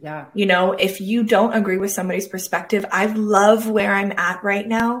 Yeah. If you don't agree with somebody's perspective, I love where I'm at right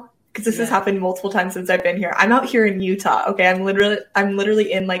now, because this has happened multiple times since I've been here. I'm out here in Utah. Okay. I'm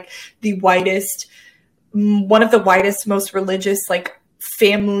literally in like one of the whitest, most religious, like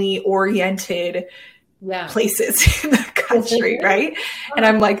family oriented places in the country. Right. And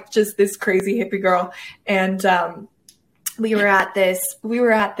I'm like just this crazy hippie girl. And, we were at this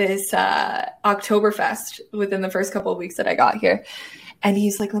Oktoberfest within the first couple of weeks that I got here. And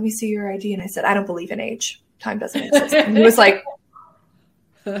he's like, let me see your ID. And I said, I don't believe in age. Time doesn't exist. And he was like,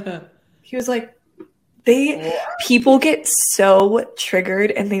 people get so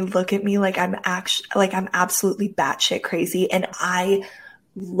triggered and they look at me like I'm absolutely batshit crazy. And I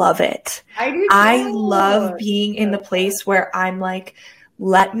love it. I love being in the place where I'm like,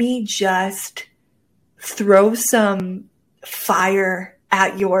 let me just throw some fire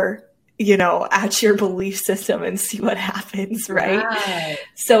at your belief system and see what happens. Right.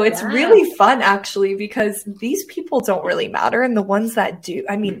 So it's really fun actually, because these people don't really matter. And the ones that do,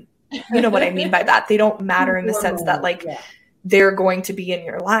 I mean, you know what I mean by that? They don't matter in the sense that like they're going to be in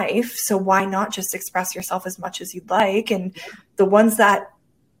your life. So why not just express yourself as much as you'd like? And the ones that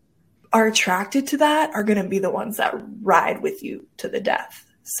are attracted to that are going to be the ones that ride with you to the death.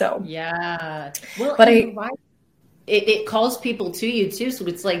 So, well, but it calls people to you too. So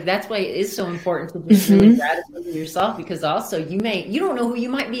it's like, that's why it is so important to just really gratitude yourself, because also you don't know who you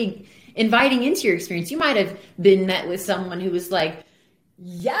might be inviting into your experience. You might have been met with someone who was like,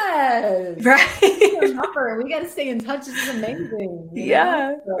 yes, right. We got to stay in touch. This is amazing.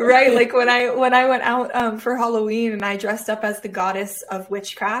 Right. Like when I went out for Halloween and I dressed up as the goddess of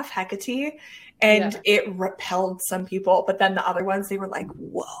witchcraft, Hecate, and it repelled some people, but then the other ones, they were like,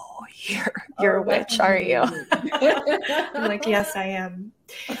 whoa, you're a witch, are you? I'm like, yes, I am.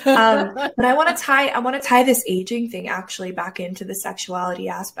 But I want to tie this aging thing actually back into the sexuality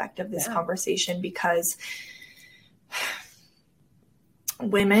aspect of this conversation, because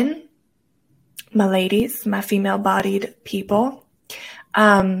women, my ladies, my female bodied people,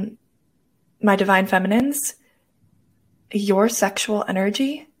 my divine feminines, your sexual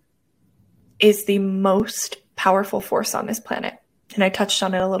energy is the most powerful force on this planet. And I touched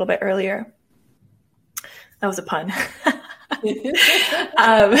on it a little bit earlier. That was a pun.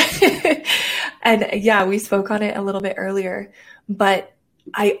 And yeah, we spoke on it a little bit earlier, but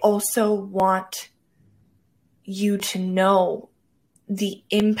I also want you to know the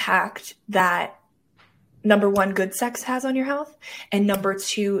impact that, number one, good sex has on your health, and number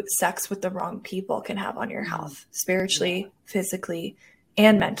two, sex with the wrong people can have on your health, spiritually, physically,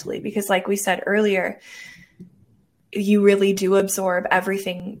 and mentally. Because like we said earlier, you really do absorb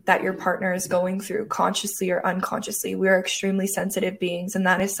everything that your partner is going through, consciously or unconsciously. We are extremely sensitive beings, and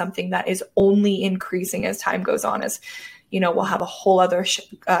that is something that is only increasing as time goes on. As we'll have a whole other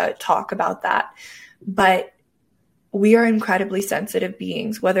talk about that. But we are incredibly sensitive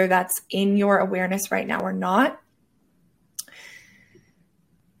beings, whether that's in your awareness right now or not.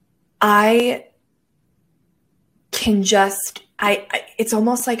 It's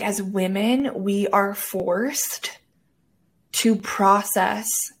almost like as women, we are forced to process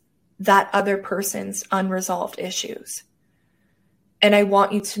that other person's unresolved issues. And I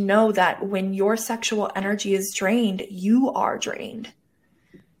want you to know that when your sexual energy is drained, you are drained.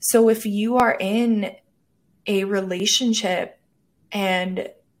 So if you are in a relationship and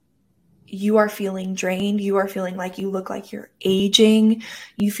you are feeling drained. You are feeling like you look like you're aging.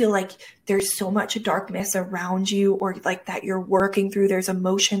 You feel like there's so much darkness around you, or like that you're working through. There's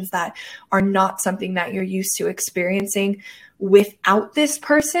emotions that are not something that you're used to experiencing without this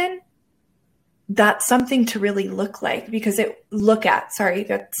person. That's something to really that's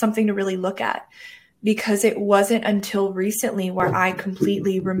something to really look at, because it wasn't until recently where I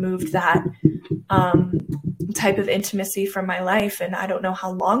completely removed that type of intimacy from my life. And I don't know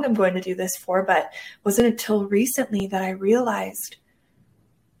how long I'm going to do this for, but it wasn't until recently that I realized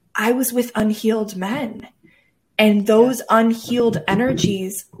I was with unhealed men. And those unhealed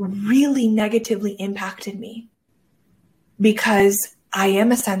energies really negatively impacted me, because I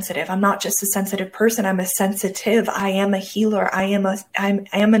am a sensitive. I'm not just a sensitive person. I'm a sensitive. I am a healer. I am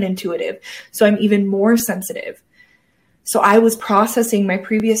an intuitive. So I'm even more sensitive. So I was processing my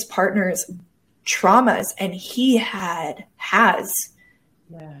previous partner's traumas, and he has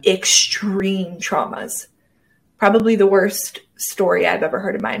extreme traumas. Probably the worst story I've ever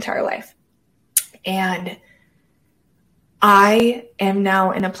heard in my entire life. And I am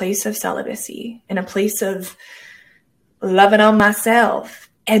now in a place of celibacy, in a place of loving on myself.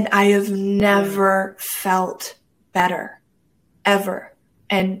 And I have never felt better, ever.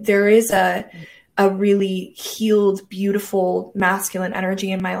 And there is a really healed, beautiful, masculine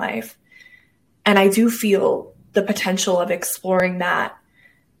energy in my life. And I do feel the potential of exploring that.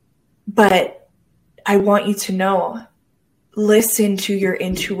 But I want you to know, listen to your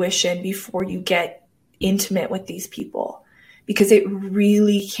intuition before you get intimate with these people, because it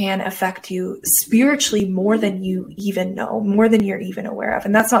really can affect you spiritually more than you even know, more than you're even aware of.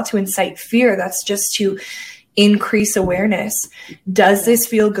 And that's not to incite fear. That's just to increase awareness. Does this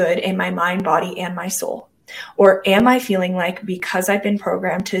feel good in my mind, body, and my soul? Or am I feeling like, because I've been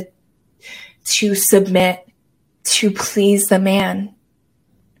programmed to submit, to please the man,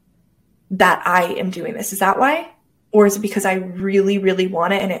 that I am doing this? Is that why? Or is it because I really, really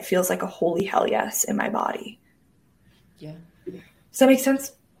want it and it feels like a holy hell yes in my body? Yeah. Does that make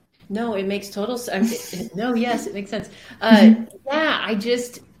sense? No, it makes total sense. No, yes, it makes sense. Yeah, I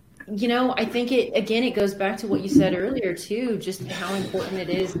just, I think it goes back to what you said earlier too, just how important it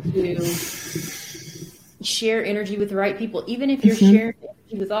is to share energy with the right people. Even if you're sharing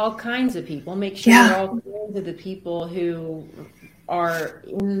energy with all kinds of people, make sure that all kinds of the people who are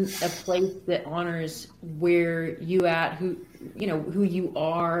in a place that honors where you at, who you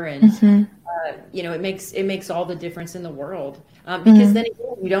are, and it makes all the difference in the world. Because then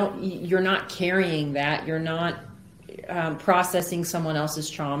again, you're not carrying that, you're not processing someone else's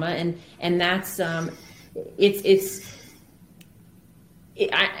trauma, and that's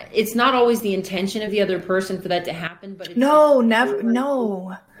it's not always the intention of the other person for that to happen, but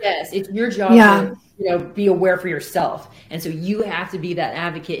no. Yes, it's your job to be aware for yourself, and so you have to be that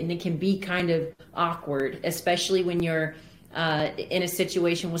advocate. And it can be kind of awkward, especially when you're in a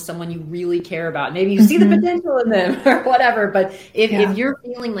situation with someone you really care about. Maybe you see the potential in them or whatever, but if you're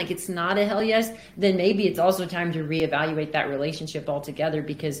feeling like it's not a hell yes, then maybe it's also time to reevaluate that relationship altogether,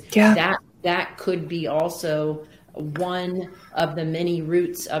 because that could be also one of the many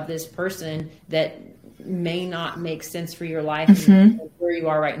roots of this person that may not make sense for your life and where you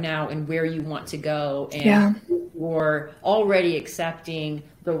are right now and where you want to go. And you're already accepting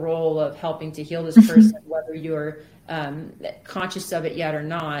the role of helping to heal this person, whether you're conscious of it yet or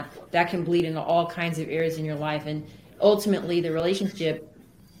not, that can bleed into all kinds of areas in your life. And ultimately the relationship,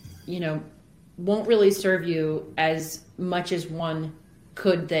 won't really serve you as much as one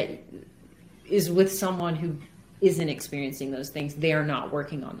could that is with someone who isn't experiencing those things. They are not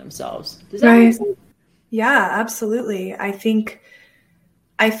working on themselves. Does that make sense? Yeah, absolutely. I think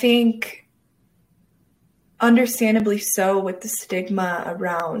understandably so, with the stigma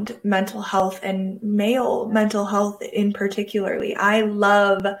around mental health and male mental health in particularly. I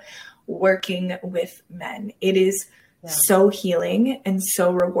love working with men. It is so healing and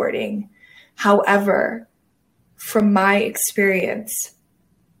so rewarding. However, from my experience,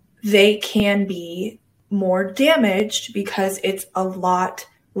 they can be more damaged because it's a lot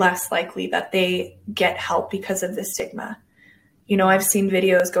less likely that they get help because of the stigma. I've seen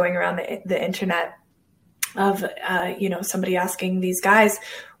videos going around the internet of, somebody asking these guys,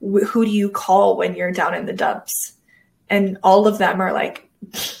 who do you call when you're down in the dumps? And all of them are like,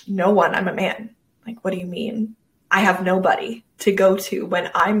 no one, I'm a man. Like, what do you mean? I have nobody to go to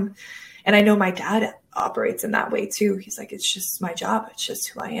and I know my dad operates in that way too. He's like, it's just my job. It's just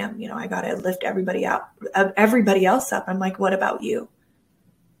who I am. I got to lift everybody else up. I'm like, what about you?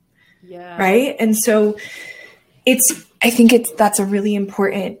 Yeah. Right. And so That's a really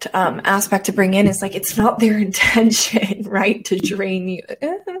important aspect to bring in, is like, it's not their intention, right, to drain you.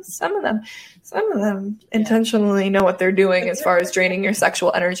 Some of them intentionally know what they're doing as far as draining your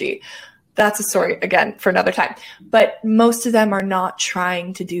sexual energy. That's a story, again, for another time. But most of them are not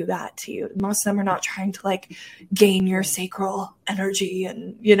trying to do that to you. Most of them are not trying to like gain your sacral energy.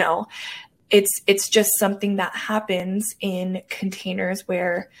 And, you know, it's just something that happens in containers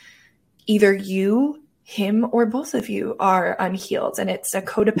where either you, him, or both of you are unhealed. And it's a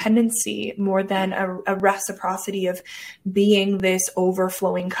codependency more than a reciprocity of being this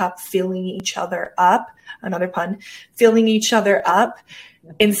overflowing cup, filling each other up. Another pun, filling each other up.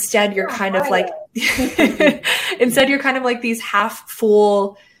 Instead, you're kind of like, these half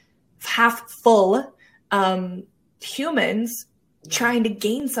full humans trying to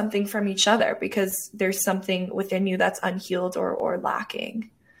gain something from each other because there's something within you that's unhealed or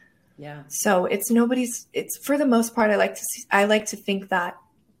lacking. Yeah. So it's for the most part, I like to think that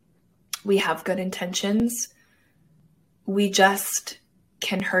we have good intentions. We just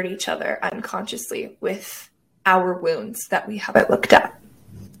can hurt each other unconsciously with our wounds that we haven't looked at.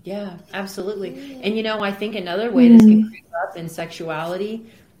 Yeah, absolutely. And, you know, I think another way this can creep up in sexuality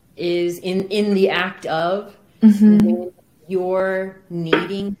is in the act of when you're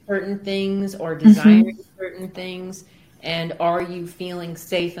needing certain things or desiring certain things. And are you feeling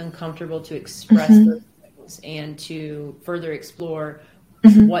safe and comfortable to express those things and to further explore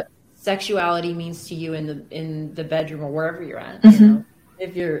what sexuality means to you in the bedroom or wherever you're at? You know?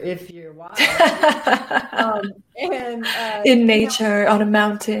 If you're wild, and in nature, on a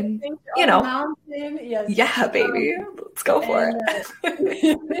mountain, you know, yes. Yeah, baby, let's go for it.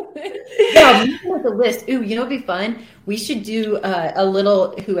 Yeah, with the list. Ooh, you know, it'd be fun. We should do a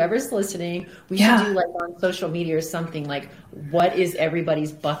little. Whoever's listening, we should do like on social media or something like, what is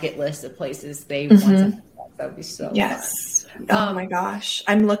everybody's bucket list of places they want to? That would be so fun. Oh my gosh.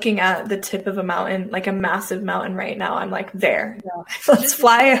 I'm looking at the tip of a mountain, like a massive mountain right now. I'm like, there. Yeah. Let's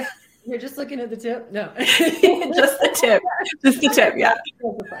fly. You're just looking at the tip? No. Just the tip. Just the tip, yeah.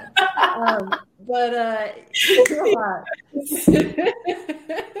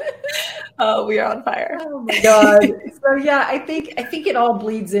 Oh, we are on fire. Oh my God. So yeah, I think it all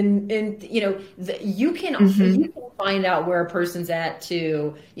bleeds in, you know, you can find out where a person's at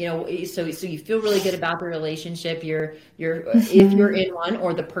too, you know, so you feel really good about the relationship. If you're in one,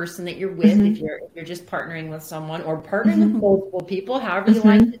 or the person that you're with, if you're just partnering with someone or partnering with multiple people, however you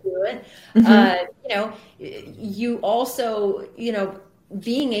like to do it. You know, you also, you know,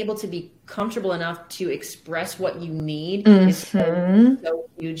 being able to be comfortable enough to express what you need is so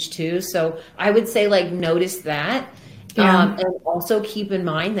huge too. So I would say, like, notice that. And also keep in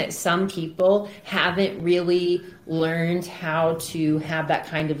mind that some people haven't really learned how to have that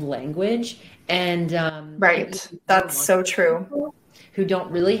kind of language. And that's so true. Who don't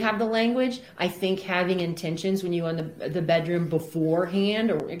really have the language. I think having intentions when you in the bedroom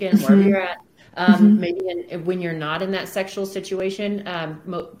beforehand, or again, wherever you're at, maybe when you're not in that sexual situation,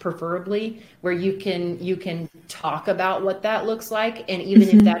 preferably where you can talk about what that looks like. And even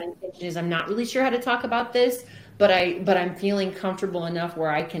if that intention is, I'm not really sure how to talk about this, but I'm feeling comfortable enough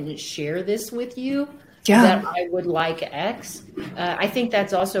where I can share this with you. That I would like X. I think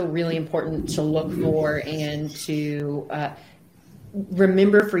that's also really important to look for and to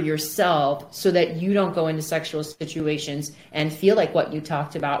remember for yourself, so that you don't go into sexual situations and feel like what you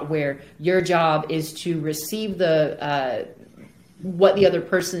talked about, where your job is to receive what the other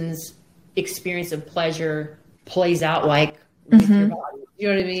person's experience of pleasure plays out like with your body. You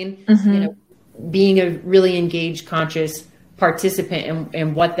know what I mean? You know, being a really engaged, conscious participant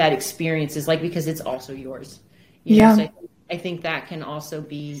in what that experience is like, because it's also yours. You know? So I think that can also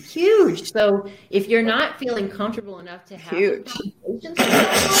be huge. So if you're not feeling comfortable enough to have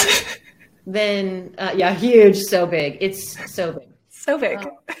conversations, then huge, so big. It's so big. So big.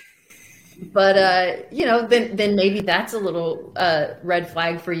 But you know, then maybe that's a little red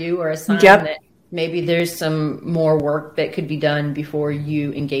flag for you, or a sign that maybe there's some more work that could be done before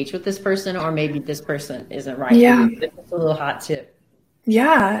you engage with this person, or maybe this person isn't right for you. It's a little hot tip.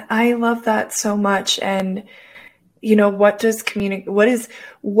 Yeah, I love that so much. And you know, what does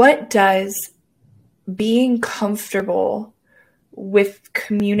being comfortable with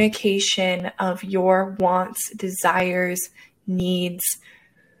communication of your wants, desires, needs,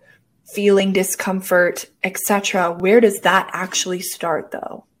 feeling discomfort, etc., where does that actually start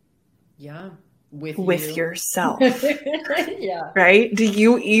though? Yeah. With yourself. Yeah. Right? Do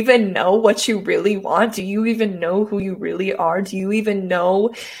you even know what you really want? Do you even know who you really are? Do you even know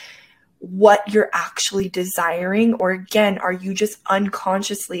what you're actually desiring? Or again, are you just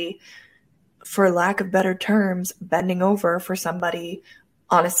unconsciously for lack of better terms, bending over for somebody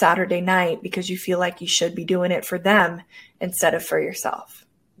on a Saturday night because you feel like you should be doing it for them instead of for yourself.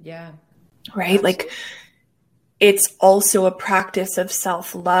 Yeah. Right? Absolutely. Like, it's also a practice of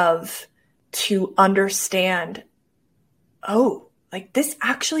self-love to understand, oh, like this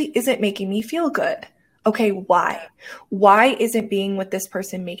actually isn't making me feel good. Okay, why? Why isn't being with this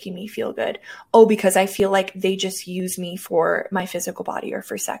person making me feel good? Oh, because I feel like they just use me for my physical body or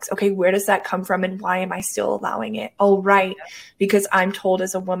for sex. Okay, where does that come from and why am I still allowing it? Oh, right, because I'm told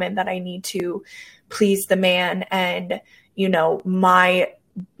as a woman that I need to please the man and, you know, my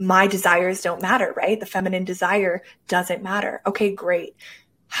desires don't matter, right? The feminine desire doesn't matter. Okay, great.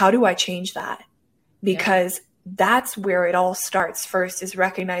 How do I change that? Because that's where it all starts first, is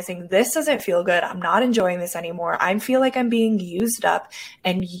recognizing this doesn't feel good. I'm not enjoying this anymore. I feel like I'm being used up,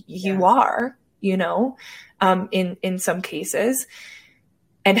 and you are, you know, in some cases.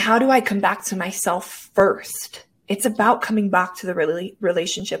 And how do I come back to myself first? It's about coming back to the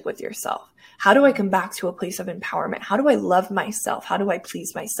relationship with yourself. How do I come back to a place of empowerment? How do I love myself? How do I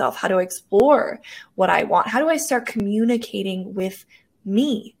please myself? How do I explore what I want? How do I start communicating with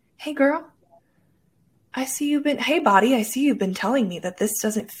me? Hey, girl. Hey body, I see you've been telling me that this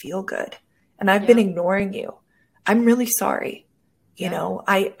doesn't feel good and I've been ignoring you. I'm really sorry. You know,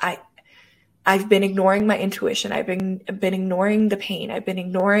 I've been ignoring my intuition. I've been ignoring the pain. I've been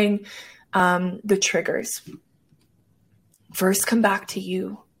ignoring the triggers. First, come back to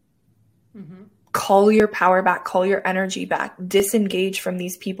you. Mm-hmm. Call your power back, call your energy back, disengage from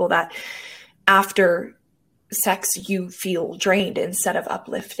these people that after sex, you feel drained instead of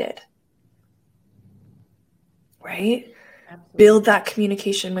uplifted. Right? Absolutely. Build that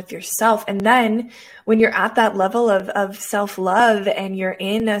communication with yourself. And then when you're at that level of self-love and you're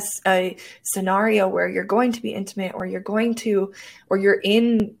in a scenario where you're going to be intimate or you're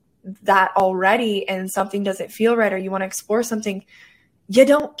in that already and something doesn't feel right or you want to explore something, you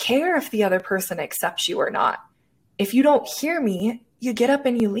don't care if the other person accepts you or not. If you don't hear me, you get up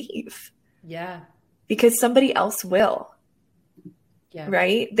and you leave. Yeah. Because somebody else will. Yeah.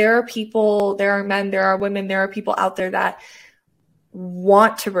 Right? There are people, there are men, there are women, there are people out there that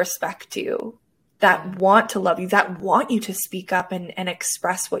want to respect you, that want to love you, that want you to speak up and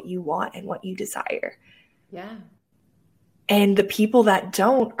express what you want and what you desire. Yeah. And the people that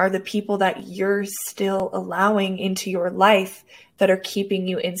don't are the people that you're still allowing into your life that are keeping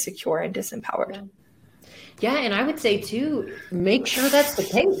you insecure and disempowered. Yeah. And I would say too, make sure that's the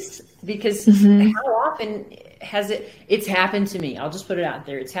case, because how often it's happened to me. I'll just put it out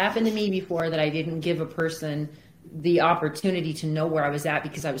there. It's happened to me before that I didn't give a person the opportunity to know where I was at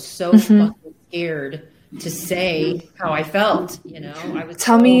because I was so fucking scared to say how I felt. You know,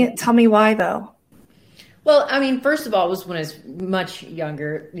 Tell me why though. Well, I mean, first of all, it was when I was much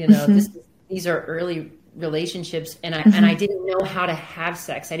younger. You know, these are early relationships, and I didn't know how to have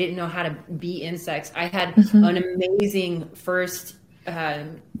sex. I didn't know how to be in sex. I had an amazing first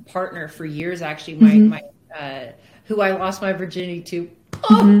partner for years, actually. My who I lost my virginity to.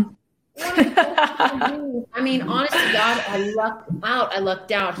 Oh, I mean, honest to God, I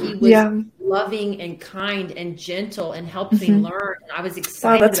lucked out. He was loving and kind and gentle and helped me learn. And I was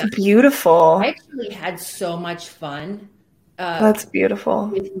excited. Wow, that's beautiful. I actually had so much fun. That's beautiful.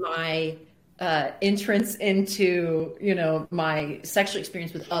 With my entrance into, you know, my sexual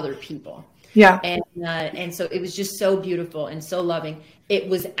experience with other people. Yeah. And so it was just so beautiful and so loving. It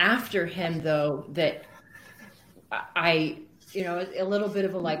was after him though that I, you know, a little bit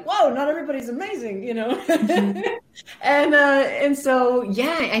of a like, whoa, not everybody's amazing, you know? And so,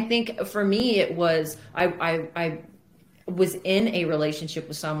 yeah, I think for me, it was, I was in a relationship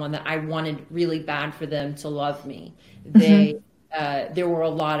with someone that I wanted really bad for them to love me. There were a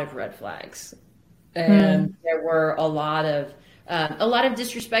lot of red flags, and there were a lot of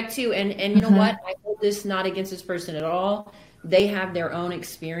disrespect too. And you know what? I hold this not against this person at all. They have their own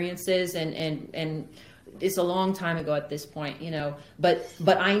experiences, and it's a long time ago at this point, you know, but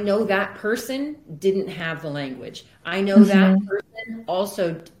I know that person didn't have the language. I know that person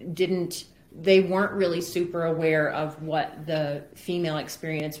also they weren't really super aware of what the female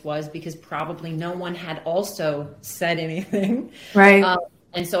experience was, because probably no one had also said anything. Right.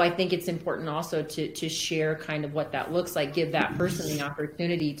 And so I think it's important also to share kind of what that looks like, give that person the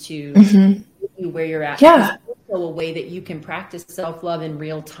opportunity to meet you where you're at. Yeah. Also a way that you can practice self-love in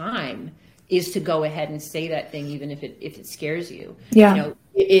real time is to go ahead and say that thing, even if it scares you. Yeah. You know,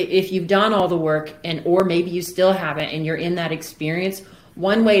 if you've done all the work or maybe you still haven't and you're in that experience,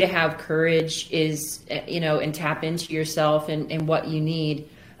 one way to have courage is, you know, and tap into yourself and what you need,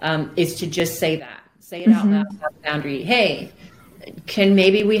 is to just say it out loud, have a boundary. Hey, can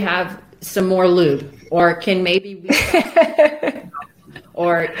maybe we have some more lube, or can maybe we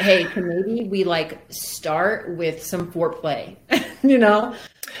or hey, can maybe we like start with some foreplay, you know?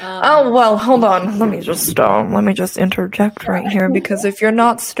 Oh, well, hold on. Let me just interject right here, because if you're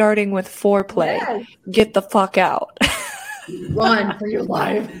not starting with foreplay, Yes. get the fuck out. Run for your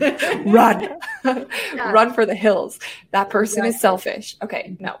life. Run. Yeah. Run for the hills. That person is selfish.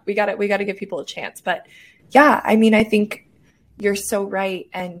 Okay, no, we got to give people a chance. But yeah, I mean, I think you're so right.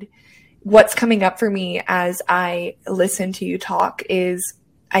 And what's coming up for me as I listen to you talk is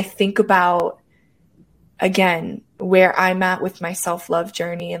I think about, again, where I'm at with my self-love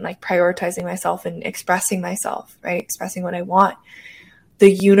journey and like prioritizing myself and expressing myself, right? Expressing what I want. The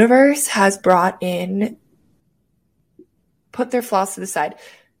universe has brought in, put their flaws to the side.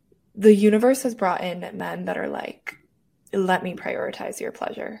 The universe has brought in men that are like, let me prioritize your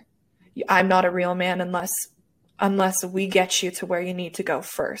pleasure. I'm not a real man unless we get you to where you need to go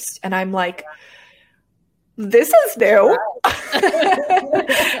first. And I'm like, this is new.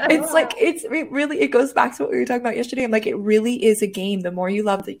 It's like, it goes back to what we were talking about yesterday. I'm like, it really is a game. The more you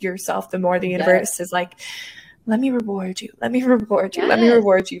love yourself, the more the universe is like, let me reward you. Let me reward you. Let me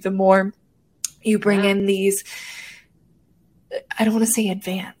reward you. The more you bring in these, I don't want to say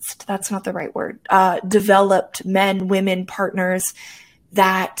advanced, that's not the right word, developed men, women, partners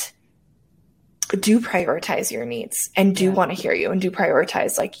that do prioritize your needs and do want to hear you and do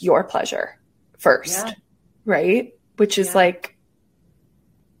prioritize like your pleasure first. Right? Which is like,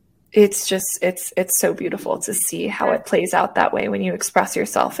 it's just, it's so beautiful to see how it plays out that way. When you express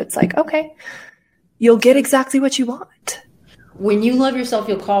yourself, it's like, okay, you'll get exactly what you want. When you love yourself,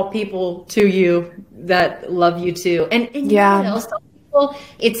 you'll call people to you that love you too. And you know what else? People,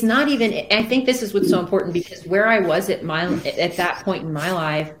 it's not even, I think this is what's so important, because where I was at that point in my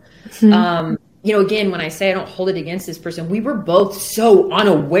life, you know, again, when I say I don't hold it against this person, we were both so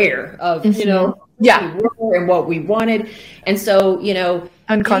unaware of, you know, who we were and what we wanted. And so, you know,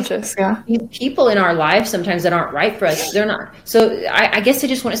 unconscious, these people in our lives sometimes that aren't right for us, they're not. So I guess I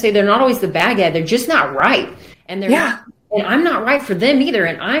just want to say they're not always the bad guy. They're just not right. And they're not, and I'm not right for them either.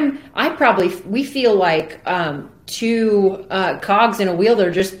 And we feel like two cogs in a wheel that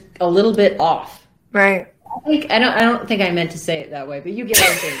are just a little bit off. Right. I don't think I meant to say it that way, but you get what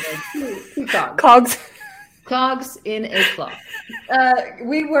I'm saying. Like two cogs. Cogs in a clock.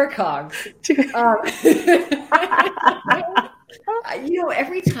 We were cogs. You know,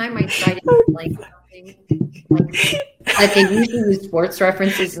 every time I try to explain something, I think usually use sports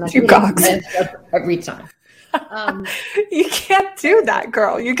references, and I two cogs every time. You can't do that,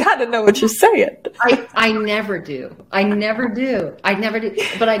 girl. You got to know what you're saying. I never do. But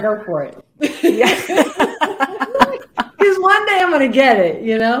I go for it. Because one day I'm going to get it,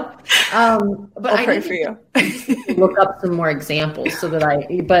 you know? But I'll pray for you. Look up some more examples so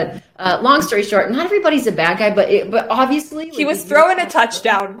that but long story short, not everybody's a bad guy, but obviously he was throwing a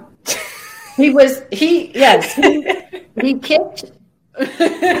touchdown. He kicked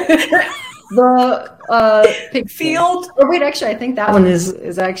the pig field. Oh wait, actually, I think that one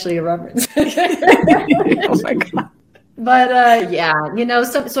is actually a reference. Oh my God. But you know,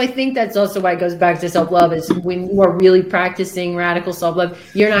 so I think that's also why it goes back to self-love, is when you are really practicing radical self-love,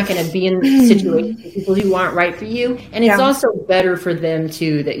 you're not going to be in situations with people who aren't right for you. And it's also better for them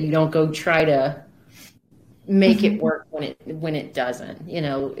too, that you don't go try to make it work when it doesn't. You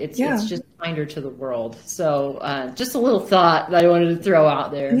know, it's just kinder to the world. So just a little thought that I wanted to throw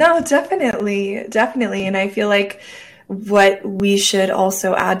out there. No, definitely. And I feel like what we should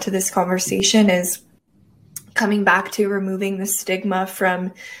also add to this conversation is coming back to removing the stigma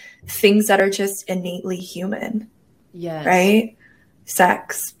from things that are just innately human. Yes. Right?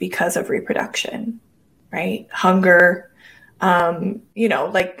 Sex because of reproduction, right? Hunger, you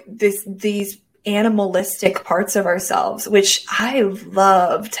know, like these animalistic parts of ourselves, which I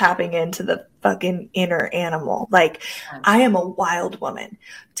love tapping into the fucking inner animal. Like, I am a wild woman.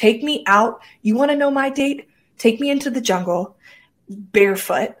 Take me out. You want to know my date? Take me into the jungle,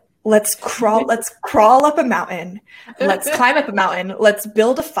 barefoot. Let's crawl up a mountain. Let's climb up a mountain. Let's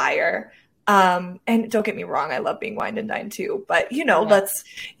build a fire. And don't get me wrong, I love being wined and dined too, but you know, let's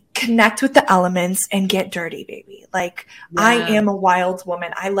connect with the elements and get dirty, baby. Like, I am a wild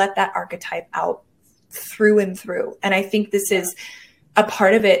woman. I let that archetype out through and through. And I think this is a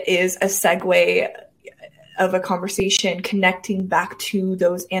part of it, is a segue of a conversation connecting back to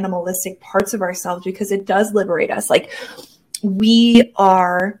those animalistic parts of ourselves, because it does liberate us. Like, we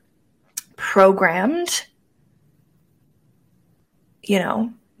are programmed, you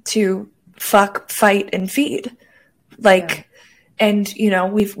know, to fuck, fight, and feed. Like, and you know,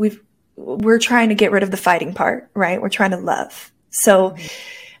 we're trying to get rid of the fighting part, right? We're trying to love. So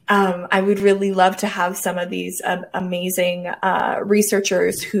I would really love to have some of these amazing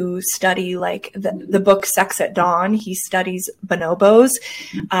researchers who study like the book Sex at Dawn. He studies bonobos,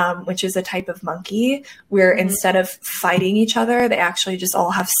 which is a type of monkey where instead of fighting each other, they actually just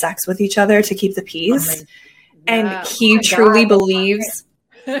all have sex with each other to keep the peace. And he truly believes...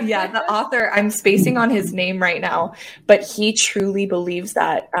 Yeah, the author, I'm spacing on his name right now, but he truly believes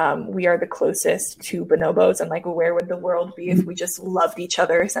that we are the closest to bonobos, and like, where would the world be if we just loved each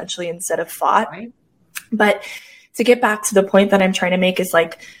other essentially instead of fought? Right. But to get back to the point that I'm trying to make is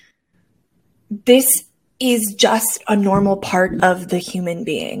like, this is just a normal part of the human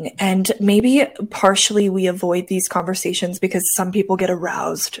being. And maybe partially we avoid these conversations because some people get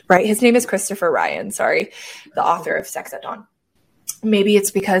aroused, right? His name is Christopher Ryan, the author of Sex at Dawn. Maybe it's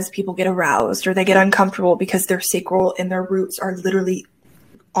because people get aroused or they get uncomfortable because their sacral and their roots are literally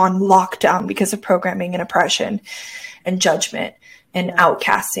on lockdown because of programming and oppression and judgment and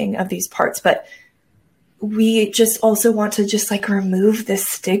outcasting of these parts. But we just also want to just like remove this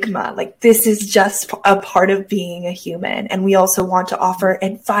stigma. Like, this is just a part of being a human. And we also want to offer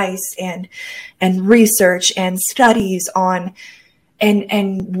advice and research and studies on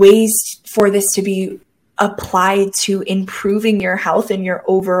and ways for this to be applied to improving your health and your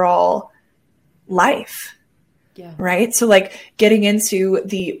overall life. Yeah. Right. So like getting into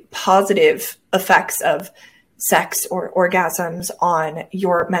the positive effects of sex or orgasms on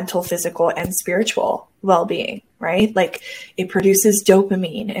your mental, physical, and spiritual well-being, right? Like, it produces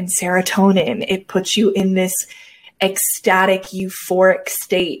dopamine and serotonin. It puts you in this ecstatic, euphoric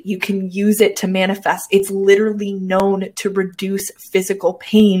state. You can use it to manifest. It's literally known to reduce physical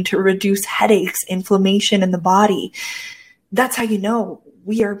pain, to reduce headaches, inflammation in the body. That's how you know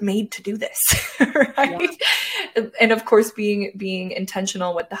we are made to do this, right? Yeah. And of course, being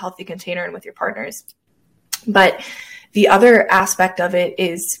intentional with the healthy container and with your partners. But the other aspect of it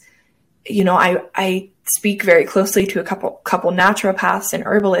is, you know, I speak very closely to a couple naturopaths and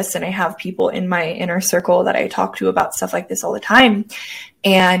herbalists, and I have people in my inner circle that I talk to about stuff like this all the time.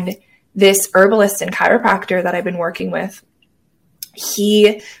 And this herbalist and chiropractor that I've been working with,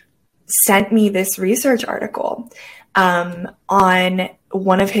 he sent me this research article on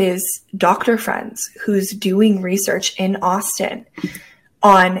one of his doctor friends who's doing research in Austin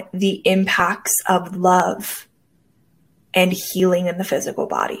on the impacts of love and healing in the physical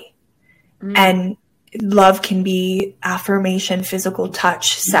body. And love can be affirmation, physical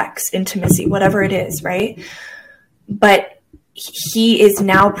touch, sex, intimacy, whatever it is, right? But he is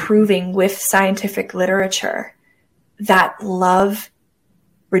now proving with scientific literature that love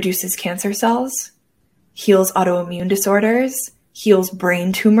reduces cancer cells, heals autoimmune disorders, heals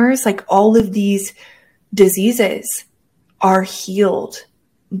brain tumors. Like, all of these diseases are healed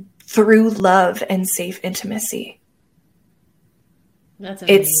through love and safe intimacy. That's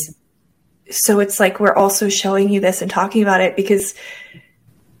amazing. So it's like, we're also showing you this and talking about it because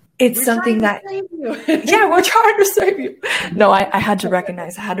it's something that, yeah, we're trying to save you. No, I had to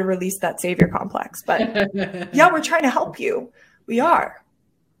recognize, I had to release that savior complex, but yeah, we're trying to help you. We are.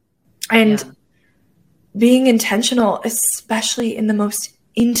 And being intentional, especially in the most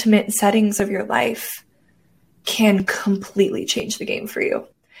intimate settings of your life, can completely change the game for you.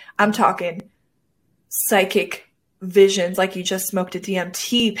 I'm talking psychic visions, like you just smoked a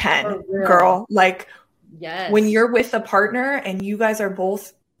DMT pen, girl. Like, yes, when you're with a partner and you guys are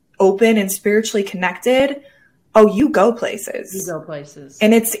both open and spiritually connected, you go places. You go places.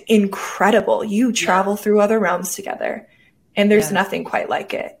 And it's incredible. You travel through other realms together, and there's nothing quite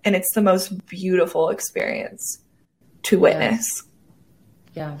like it. And it's the most beautiful experience to witness.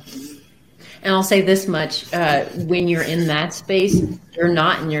 Yeah. And I'll say this much, when you're in that space, you're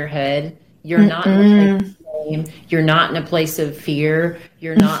not in your head. You're not in a place of shame. You're not in a place of fear.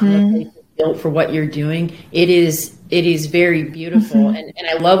 You're not in a place of guilt for what you're doing. It is very beautiful. And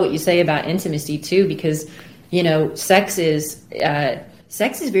I love what you say about intimacy too, because, you know, sex is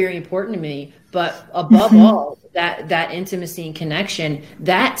very important to me, but above all, that intimacy and connection,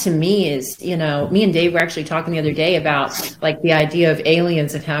 that to me is, you know, me and Dave were actually talking the other day about like the idea of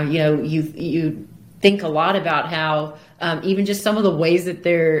aliens and how, you know, you think a lot about how even just some of the ways that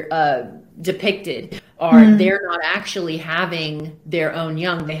they're depicted are they're not actually having their own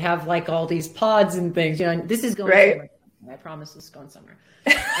young. They have like all these pods and things, you know, this is going somewhere. I promise this is going somewhere.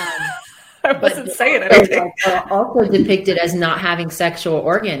 I wasn't saying anything. Also depicted as not having sexual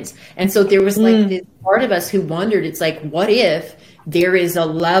organs. And so there was like this part of us who wondered, it's like, what if there is a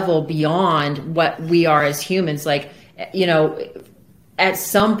level beyond what we are as humans? Like, you know, at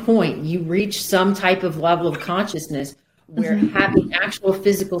some point you reach some type of level of consciousness where having actual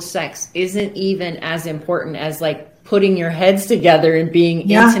physical sex isn't even as important as like putting your heads together and being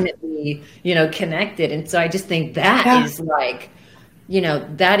Yeah. intimately, connected. And so I just think that is like,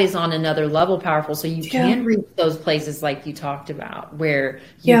 that is on another level powerful. So you can reach those places like you talked about, where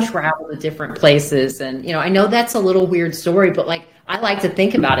you travel to different places. And, I know that's a little weird story, but like, I like to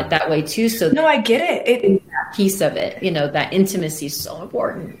think about it that way too. So no, I get it. That piece of it, that intimacy is so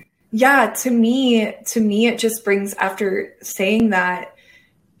important. Yeah. To me, it just brings, after saying that,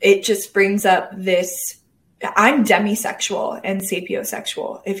 it just brings up this, I'm demisexual and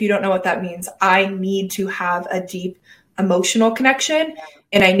sapiosexual. If you don't know what that means, I need to have a deep emotional connection,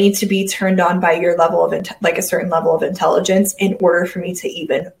 and I need to be turned on by your level of like a certain level of intelligence in order for me to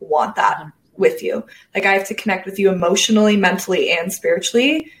even want that with you. Like, I have to connect with you emotionally, mentally, and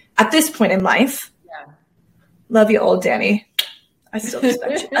spiritually at this point in life. Yeah. Love you, old Danny. I still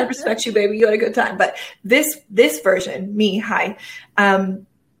respect you. I respect you, baby. You had a good time. But this version, me, hi,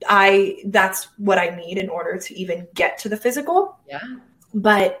 that's what I need in order to even get to the physical. Yeah.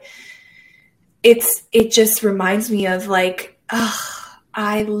 But it just reminds me of like,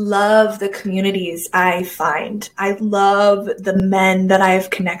 I love the communities I find. I love the men that I have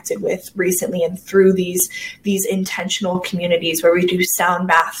connected with recently and through these intentional communities where we do sound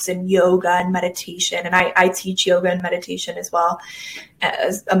baths and yoga and meditation. And I teach yoga and meditation as well,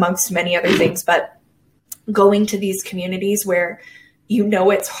 as amongst many other things. But going to these communities where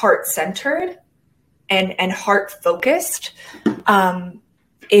it's heart-centered and heart-focused,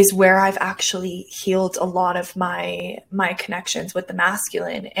 is where I've actually healed a lot of my connections with the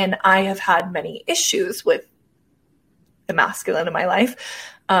masculine. And I have had many issues with the masculine in my life,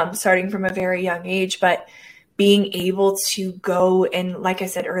 starting from a very young age. But being able to go and, like I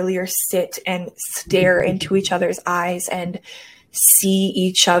said earlier, sit and stare into each other's eyes and see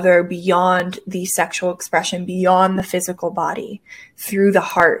each other beyond the sexual expression, beyond the physical body, through the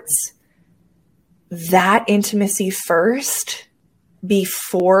hearts. That intimacy first,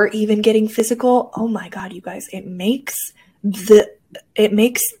 before even getting physical, oh my God, you guys, it makes the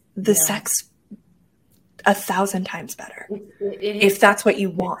sex 1,000 times better. If that's what you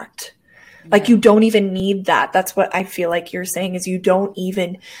want. Like, you don't even need that. That's what I feel like you're saying, is you don't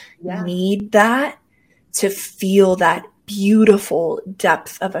even need that to feel that beautiful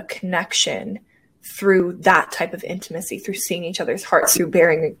depth of a connection through that type of intimacy, through seeing each other's hearts, through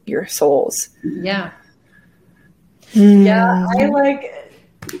bearing your souls. Yeah. Yeah,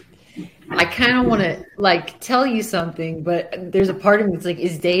 I kind of want to tell you something, but there's a part of me that's like,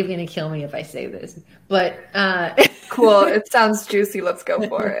 is Dave going to kill me if I say this? But cool. It sounds juicy. Let's go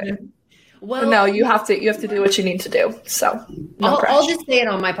for it. Well, no, you have to do what you need to do. So I'll just say it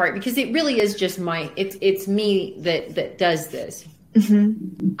on my part, because it really is just it's me that does this.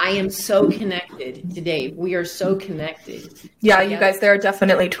 Mm-hmm. I am so connected to Dave. We are so connected. Yeah, you guys, there are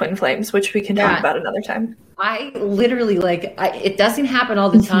definitely twin flames, which we can talk about another time. I literally it doesn't happen all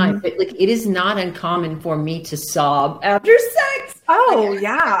the time, but it is not uncommon for me to sob after sex. Oh,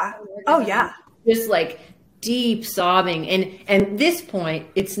 yeah. Oh, yeah. Just deep sobbing. And at this point,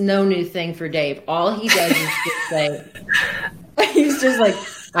 it's no new thing for Dave. All he does is just say, he's just like,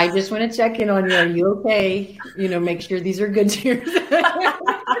 I just want to check in on you. Are you okay? Make sure these are good tears. But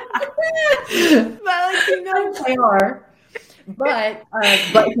they are. But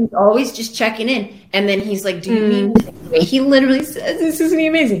he's always just checking in. And then he's like, do you mean this? He literally says, this isn't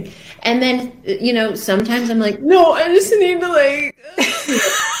amazing. And then, sometimes I'm like, no, I just need to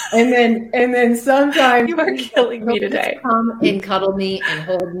and then sometimes you are killing me today. Come and cuddle me and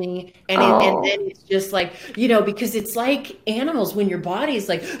hold me. And then it's just because it's like animals when your body is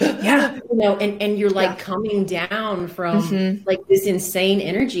and you're coming down from this insane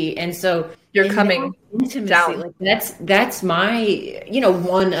energy. And so you're coming down. That's my,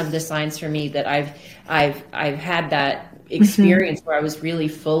 one of the signs for me that I've had that experience where I was really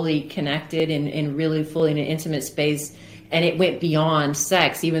fully connected and really fully in an intimate space, and it went beyond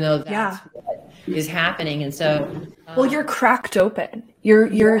sex, even though that's what is happening. And so, well, you're cracked open.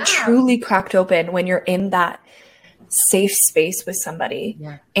 You're truly cracked open when you're in that safe space with somebody.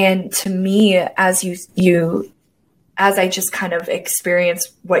 Yeah. And to me, as I just kind of experience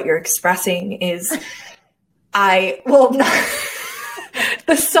what you're expressing is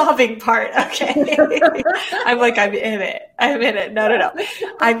the sobbing part. Okay. I'm in it. No.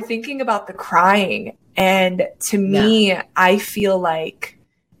 I'm thinking about the crying. And to me, I feel like,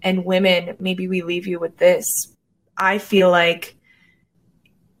 and women, maybe we leave you with this. I feel like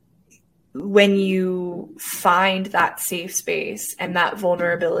when you find that safe space and that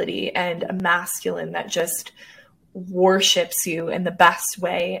vulnerability and a masculine that just worships you in the best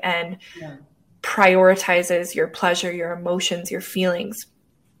way and prioritizes your pleasure, your emotions, your feelings,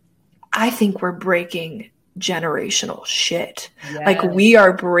 I think we're breaking generational shit. Yes. Like we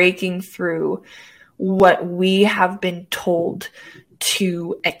are breaking through what we have been told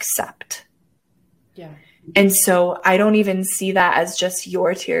to accept. Yeah. And so I don't even see that as just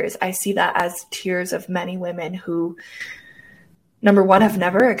your tears. I see that as tears of many women who, number one, have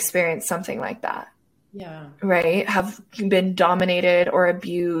never experienced something like that. Yeah. Right? Have been dominated or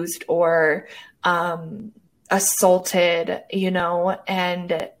abused or assaulted, you know,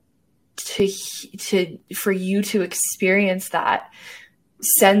 and for you to experience that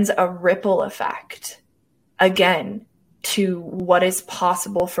sends a ripple effect again to what is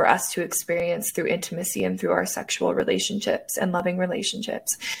possible for us to experience through intimacy and through our sexual relationships and loving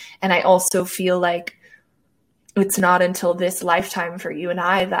relationships. And I also feel like it's not until this lifetime for you and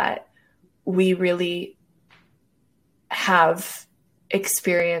I that we really have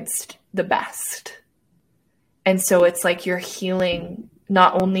experienced the best. And so it's like you're healing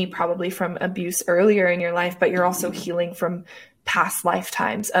not only probably from abuse earlier in your life, but you're also healing from past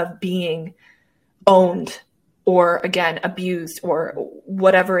lifetimes of being owned or, again, abused or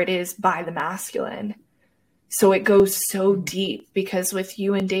whatever it is by the masculine. So it goes so deep because with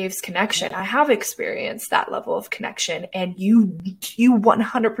you and Dave's connection, I have experienced that level of connection, and you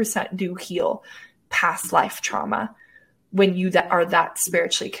 100% do heal past life trauma when you are that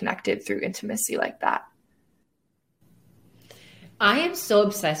spiritually connected through intimacy like that. I am so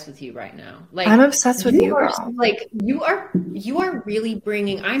obsessed with you right now. Like I'm obsessed with you, girl. Like you are really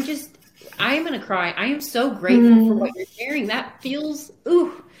bringing. I am gonna cry. I am so grateful for what you're sharing. That feels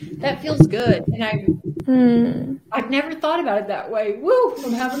good. And I've never thought about it that way. Woo!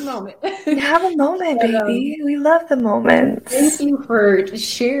 I'm having a moment. Have a moment, baby. We love the moments. Thank you for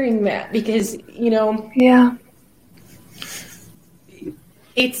sharing that because yeah.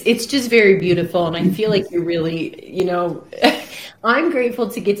 It's just very beautiful, and I feel like you're really, I'm grateful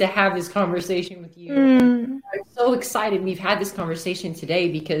to get to have this conversation with you. I'm so excited we've had this conversation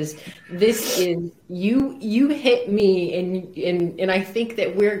today because this is you hit me, and I think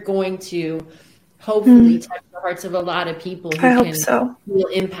that we're going to hopefully touch the hearts of a lot of people who feel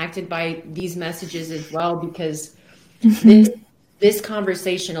impacted by these messages as well, because this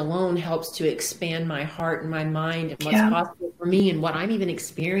conversation alone helps to expand my heart and my mind and what's possible for me and what I'm even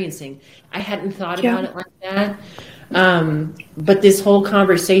experiencing. I hadn't thought about it like that. But this whole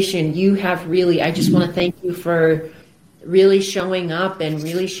conversation, I just want to thank you for really showing up and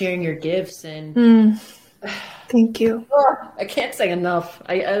really sharing your gifts. And thank you. I can't say enough.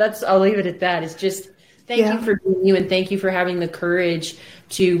 I'll leave it at that. It's just thank you for being you, and thank you for having the courage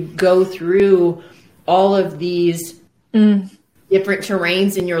to go through all of these different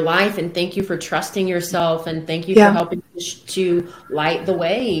terrains in your life, and thank you for trusting yourself, and thank you for helping to light the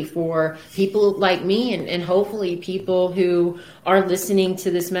way for people like me, and hopefully people who are listening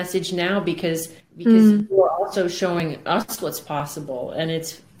to this message now, because you're also showing us what's possible, and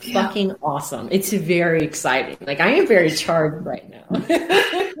it's fucking awesome. It's very exciting. Like, I am very charged right now.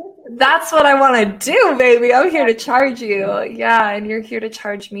 That's what I want to do, baby. I'm here to charge you. Yeah, and you're here to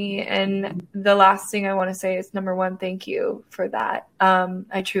charge me. And the last thing I want to say is, number one, thank you for that.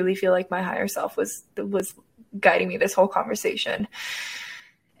 I truly feel like my higher self was guiding me this whole conversation.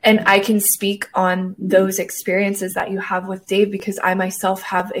 And I can speak on those experiences that you have with Dave because I myself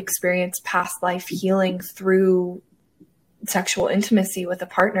have experienced past life healing through sexual intimacy with a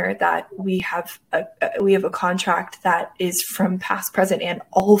partner that we have a contract that is from past, present, and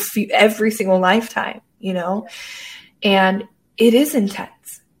every single lifetime, and it is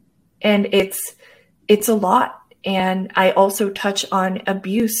intense and it's a lot. And I also touch on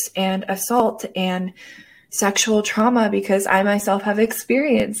abuse and assault and sexual trauma because I myself have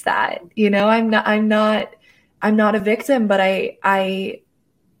experienced that. I'm not a victim, but I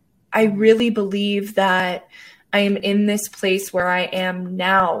really believe that I am in this place where I am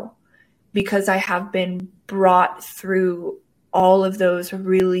now because I have been brought through all of those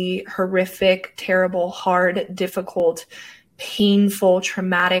really horrific, terrible, hard, difficult, painful,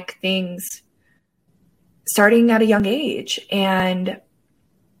 traumatic things starting at a young age. And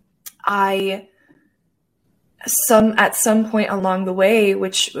at some point along the way,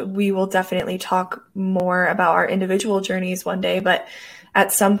 which we will definitely talk more about our individual journeys one day, but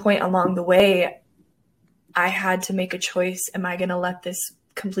at some point along the way, I had to make a choice. Am I going to let this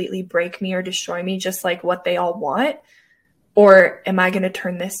completely break me or destroy me, just like what they all want? Or am I going to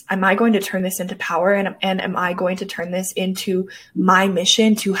turn this into power? And am I going to turn this into my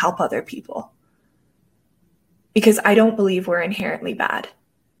mission to help other people? Because I don't believe we're inherently bad.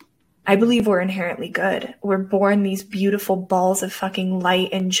 I believe we're inherently good. We're born these beautiful balls of fucking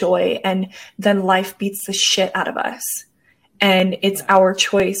light and joy, and then life beats the shit out of us. And it's our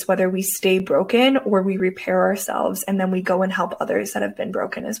choice whether we stay broken or we repair ourselves, and then we go and help others that have been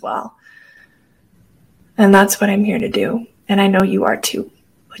broken as well. And that's what I'm here to do. And I know you are too,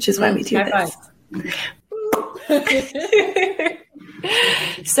 which is why we do this.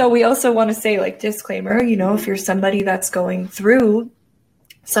 So we also want to say, like, disclaimer, you know, if you're somebody that's going through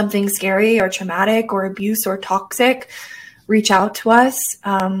something scary or traumatic or abuse or toxic, reach out to us.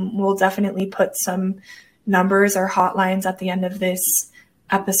 We'll definitely put some numbers or hotlines at the end of this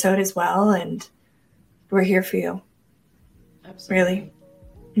episode as well. And we're here for you. Absolutely.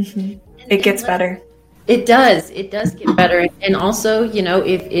 Really. Mm-hmm. It gets better. It does. It does get better. And also, you know,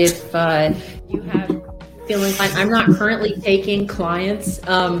 if you have feeling inclined, I'm not currently taking clients,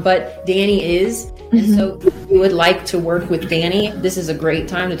 but Danny is. And so if you would like to work with Danny, this is a great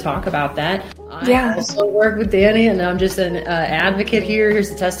time to talk about that. I also work with Danny, and I'm just an advocate here. Here's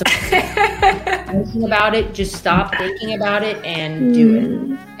the testimony. Thinking about it, just stop thinking about it and do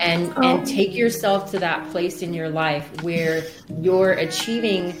it. And take yourself to that place in your life where you're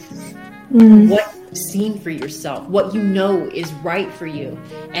achieving what you've seen for yourself, what you know is right for you.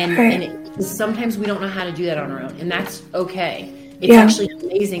 And sometimes we don't know how to do that on our own, and that's okay. It's actually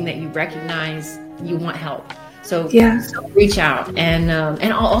amazing that you recognize you want help. So reach out. And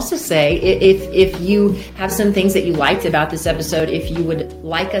I'll also say, if you have some things that you liked about this episode, if you would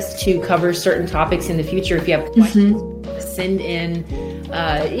like us to cover certain topics in the future, if you have questions, send in,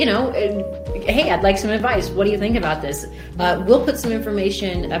 hey, I'd like some advice. What do you think about this? We'll put some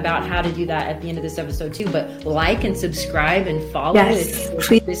information about how to do that at the end of this episode too, but like and subscribe and follow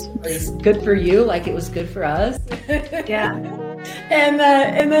if this was good for you, like it was good for us. And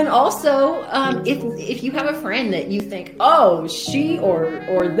then also, if you have a friend that you think, oh, she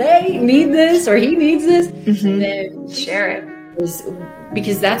or they need this or he needs this, then share it.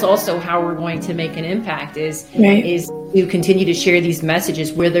 Because that's also how we're going to make an impact is to continue to share these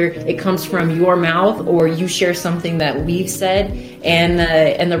messages, whether it comes from your mouth or you share something that we've said,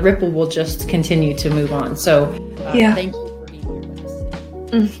 and the ripple will just continue to move on. So thank you for being here with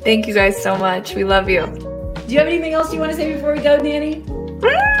us. Thank you guys so much. We love you. Do you have anything else you want to say before we go, Danny?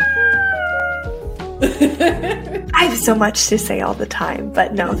 I have so much to say all the time,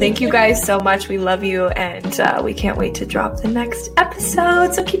 but no, thank you guys so much. We love you, and we can't wait to drop the next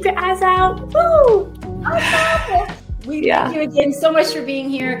episode, so keep your eyes out. Woo! We thank you again so much for being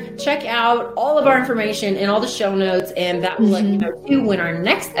here. Check out all of our information in all the show notes, and that will let you know too when our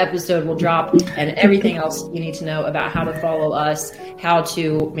next episode will drop, and everything else you need to know about how to follow us, how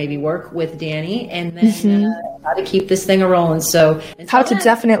to maybe work with Danny, and then how to keep this thing a-rolling. So how to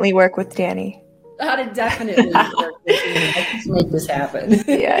definitely work with Danny. How to definitely work with Danny. Let's make this happen.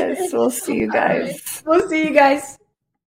 Yes, we'll see you guys. We'll see you guys.